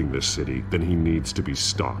he's hurting this city, then he needs to be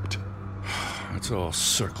stopped. It's all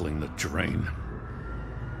circling the drain.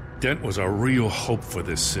 Dent was a real hope for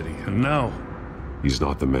this city, and now... He's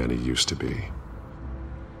not the man he used to be.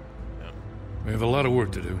 We have a lot of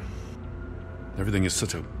work to do. Everything is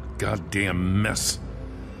such a goddamn mess.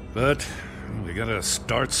 But we gotta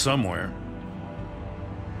start somewhere.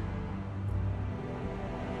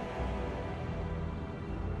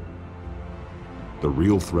 The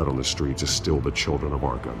real threat on the streets is still the children of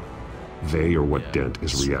Arkham. They are what Dent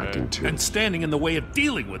is reacting to. And standing in the way of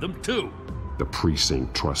dealing with them, too. The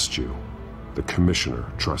precinct trusts you. The commissioner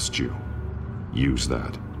trusts you. Use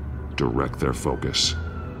that. Direct their focus.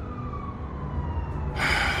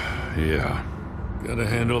 Yeah. Gotta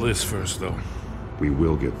handle this first, though. We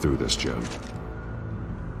will get through this, Jim.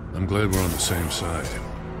 I'm glad we're on the same side.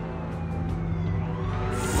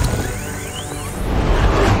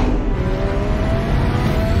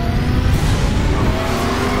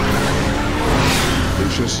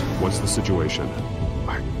 Lucius, what's the situation?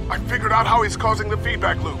 I figured out how he's causing the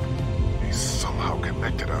feedback loop. He's somehow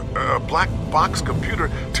connected a black box computer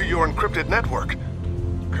to your encrypted network.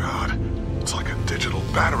 God, it's like a digital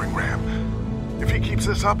battering ram. If he keeps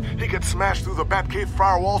this up, he could smash through the Batcave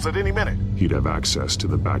firewalls at any minute. He'd have access to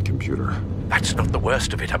the Bat computer. That's not the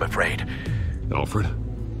worst of it, I'm afraid. Alfred?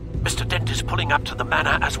 Mr. Dent is pulling up to the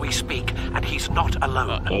manor as we speak, and he's not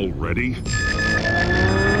alone. Already?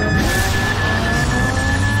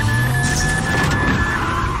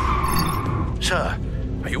 Sir,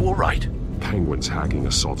 are you all right? Penguin's hacking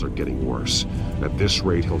assaults are getting worse. At this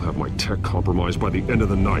rate, he'll have my tech compromised by the end of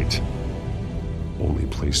the night. Only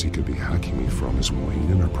place he could be hacking me from is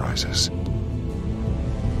Wayne Enterprises.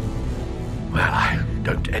 Well, I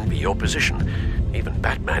don't envy your position. Even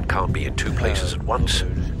Batman can't be in 2 places at once.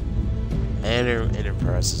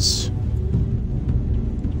 Enterprises.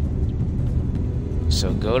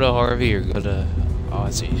 So go to Harvey or go to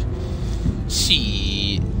Ozzy.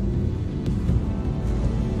 Shit.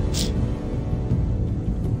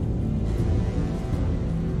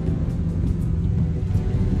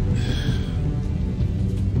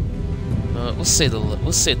 We'll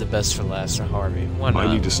say the best for last for Harvey. Why not?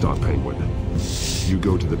 I need to stop Penguin. You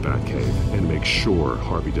go to the Batcave and make sure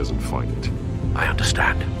Harvey doesn't find it. I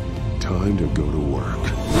understand. Time to go to work.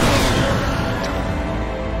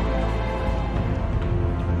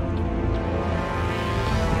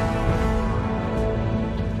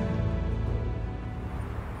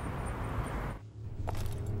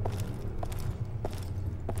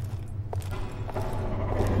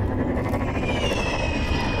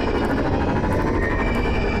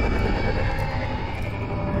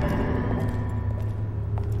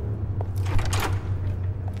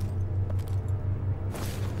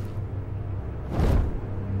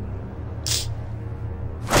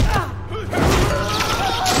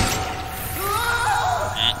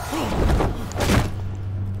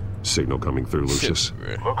 Signal coming through, Lucius.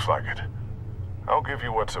 Looks like it. I'll give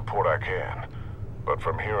you what support I can. But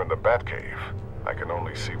from here in the Batcave, I can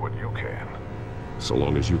only see what you can. So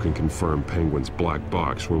long as you can confirm Penguin's black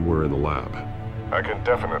box when we're in the lab. I can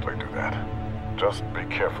definitely do that. Just be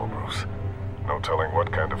careful, Bruce. No telling what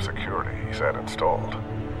kind of security he's had installed.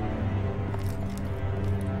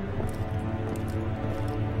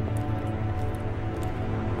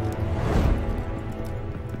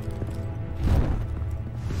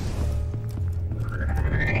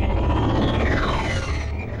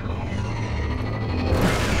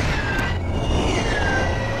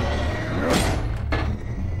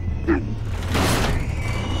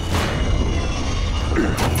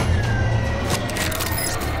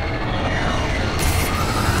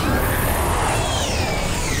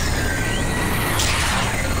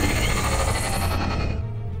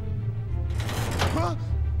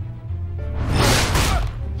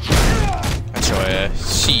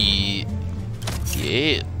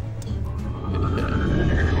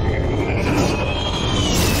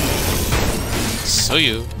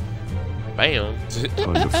 You. Bam.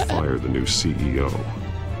 Time to fire the new CEO.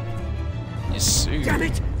 Yes, sir. Damn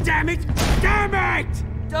it! Damn it! Damn it!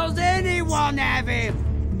 Does anyone have him?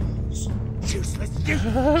 Useless.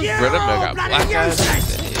 Black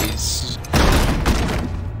useless.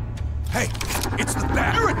 Hey, it's the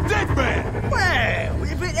Bat. You're a dead man. Well,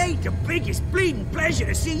 if it ain't the biggest bleeding pleasure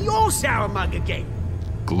to see your sour mug again.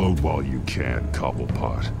 Gloat while you can,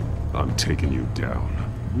 Cobblepot. I'm taking you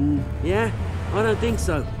down. Yeah? I don't think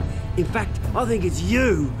so. In fact, I think it's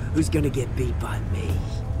you who's gonna get beat by me.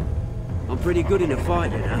 I'm pretty good in a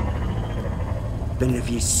fight, you know. Been in a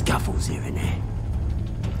few scuffles here and there.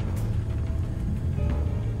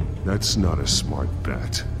 That's not a smart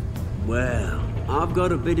bet. Well, I've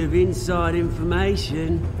got a bit of inside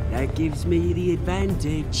information that gives me the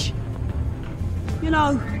advantage. You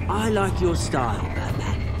know, I like your style,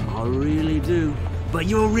 Batman. I really do. But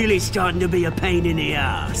you're really starting to be a pain in the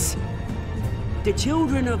ass. The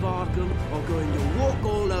children of Arkham are going to walk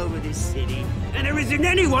all over this city, and there isn't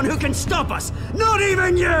anyone who can stop us, not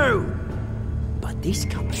even you! But this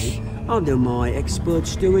company, under my expert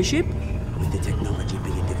stewardship, with the technology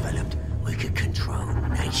being developed, we could control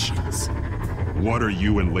nations. What are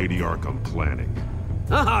you and Lady Arkham planning?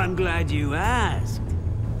 I'm glad you asked.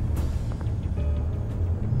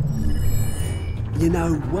 You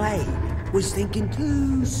know, Wayne was thinking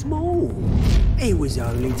too small. He was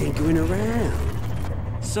only tinkering around.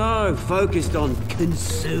 So focused on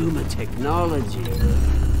consumer technology.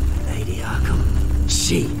 Lady Arkham,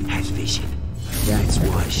 she has vision. That's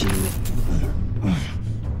why she...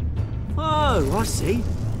 Oh, I see.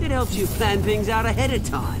 It helps you plan things out ahead of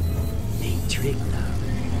time. Neat trick,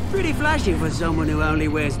 though. Pretty flashy for someone who only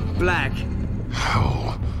wears black.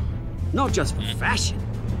 Hell. Not just for fashion.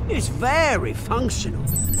 It's very functional.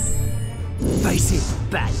 Face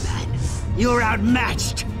it, Batman. You're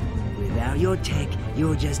outmatched. Without your tech,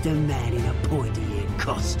 you're just a man in a pointy-eared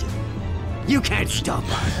costume. You can't stop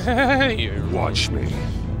us. Watch me.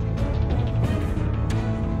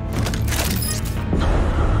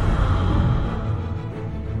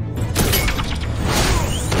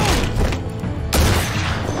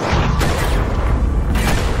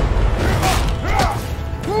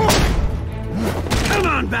 Come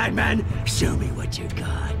on, Batman. Show me what you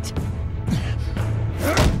got.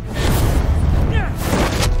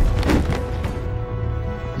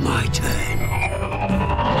 My turn.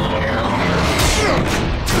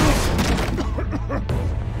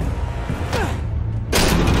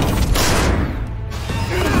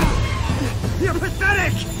 You're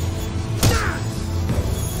pathetic!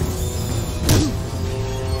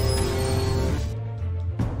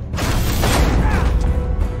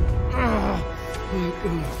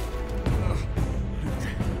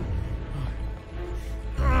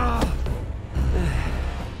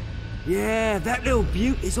 Yeah, that little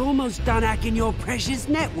beaut is almost done hacking your precious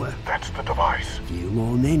network. That's the device. Few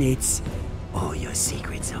more minutes. All your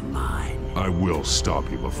secrets are mine. I will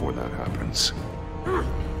stop you before that happens.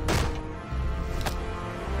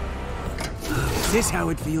 Is this how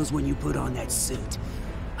it feels when you put on that suit?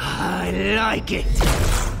 I like it.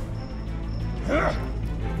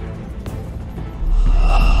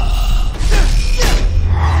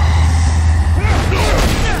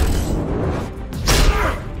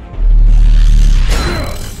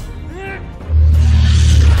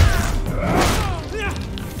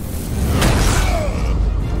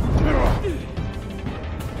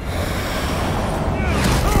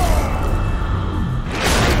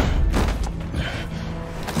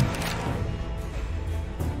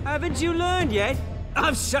 Haven't you learned yet?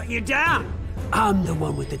 I've shut you down. I'm the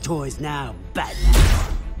one with the toys now, Batman.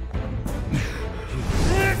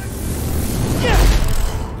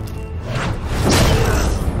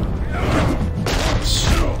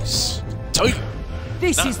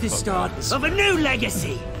 This is the start of a new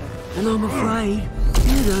legacy. And I'm afraid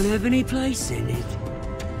you don't have any place in it.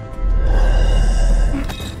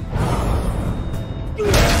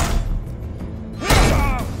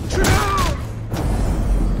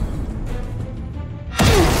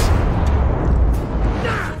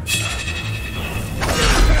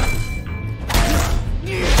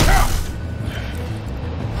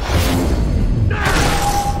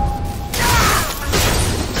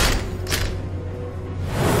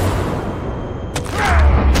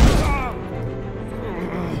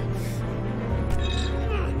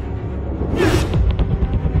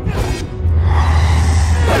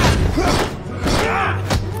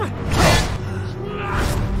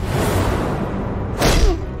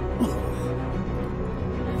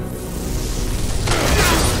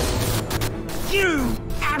 You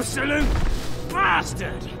absolute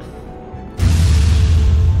bastard!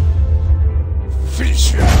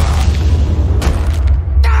 Finish him!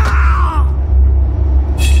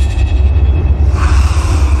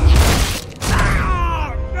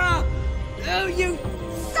 Oh, you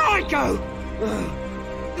psycho!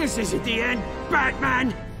 This isn't the end,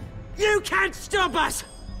 Batman! You can't stop us!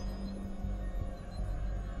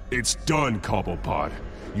 It's done, Cobblepot.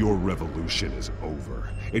 Your revolution is over.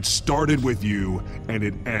 It started with you, and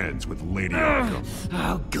it ends with Lady Arkham.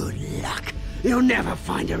 Oh, good luck. You'll never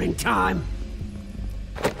find her in time.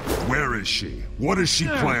 Where is she? What is she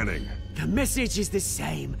planning? The message is the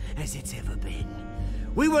same as it's ever been.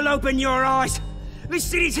 We will open your eyes. The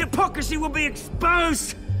city's hypocrisy will be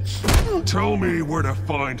exposed. Tell me where to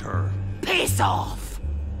find her. Piss off!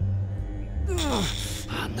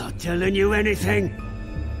 I'm not telling you anything.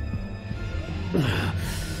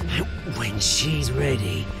 When she's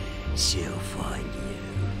ready, she'll find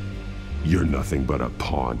you. You're nothing but a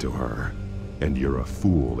pawn to her. And you're a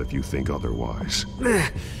fool if you think otherwise.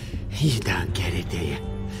 You don't get it, do you?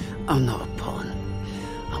 I'm not a pawn.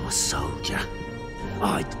 I'm a soldier.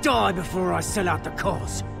 I die before I sell out the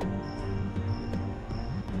cause.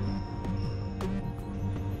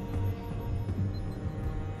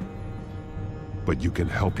 But you can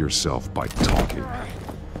help yourself by talking.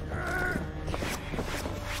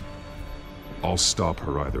 I'll stop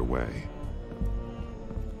her either way.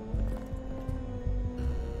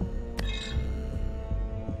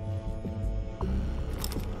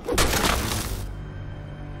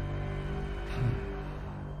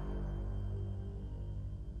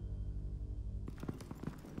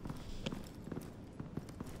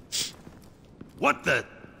 What the?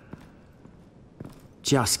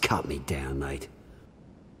 Just cut me down, mate.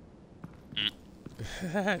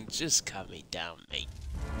 Just cut me down, mate.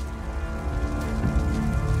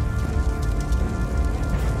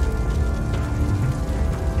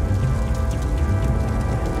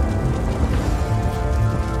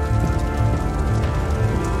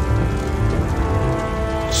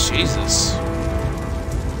 Jesus.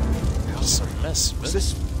 That's a mess, man. Is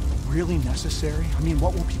this really necessary? I mean,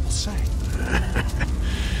 what will people say?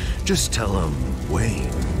 Just tell them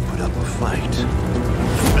Wayne put up a fight.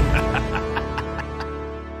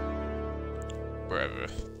 Whatever.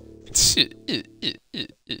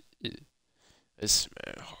 This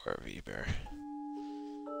man Harvey, bro.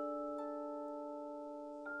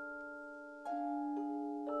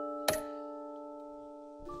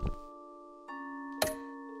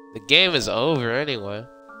 The game is over anyway.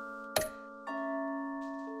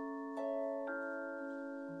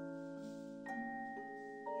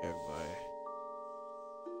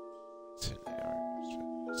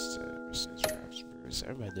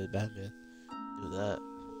 Everybody did Batman. Do that.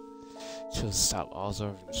 She'll stop all over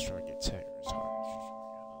and destroying your tech.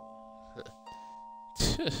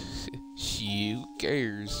 Who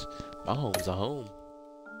cares? My home's a home.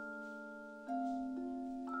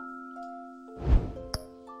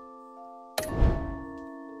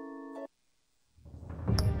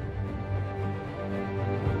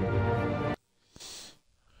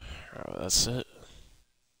 Alright, that's it.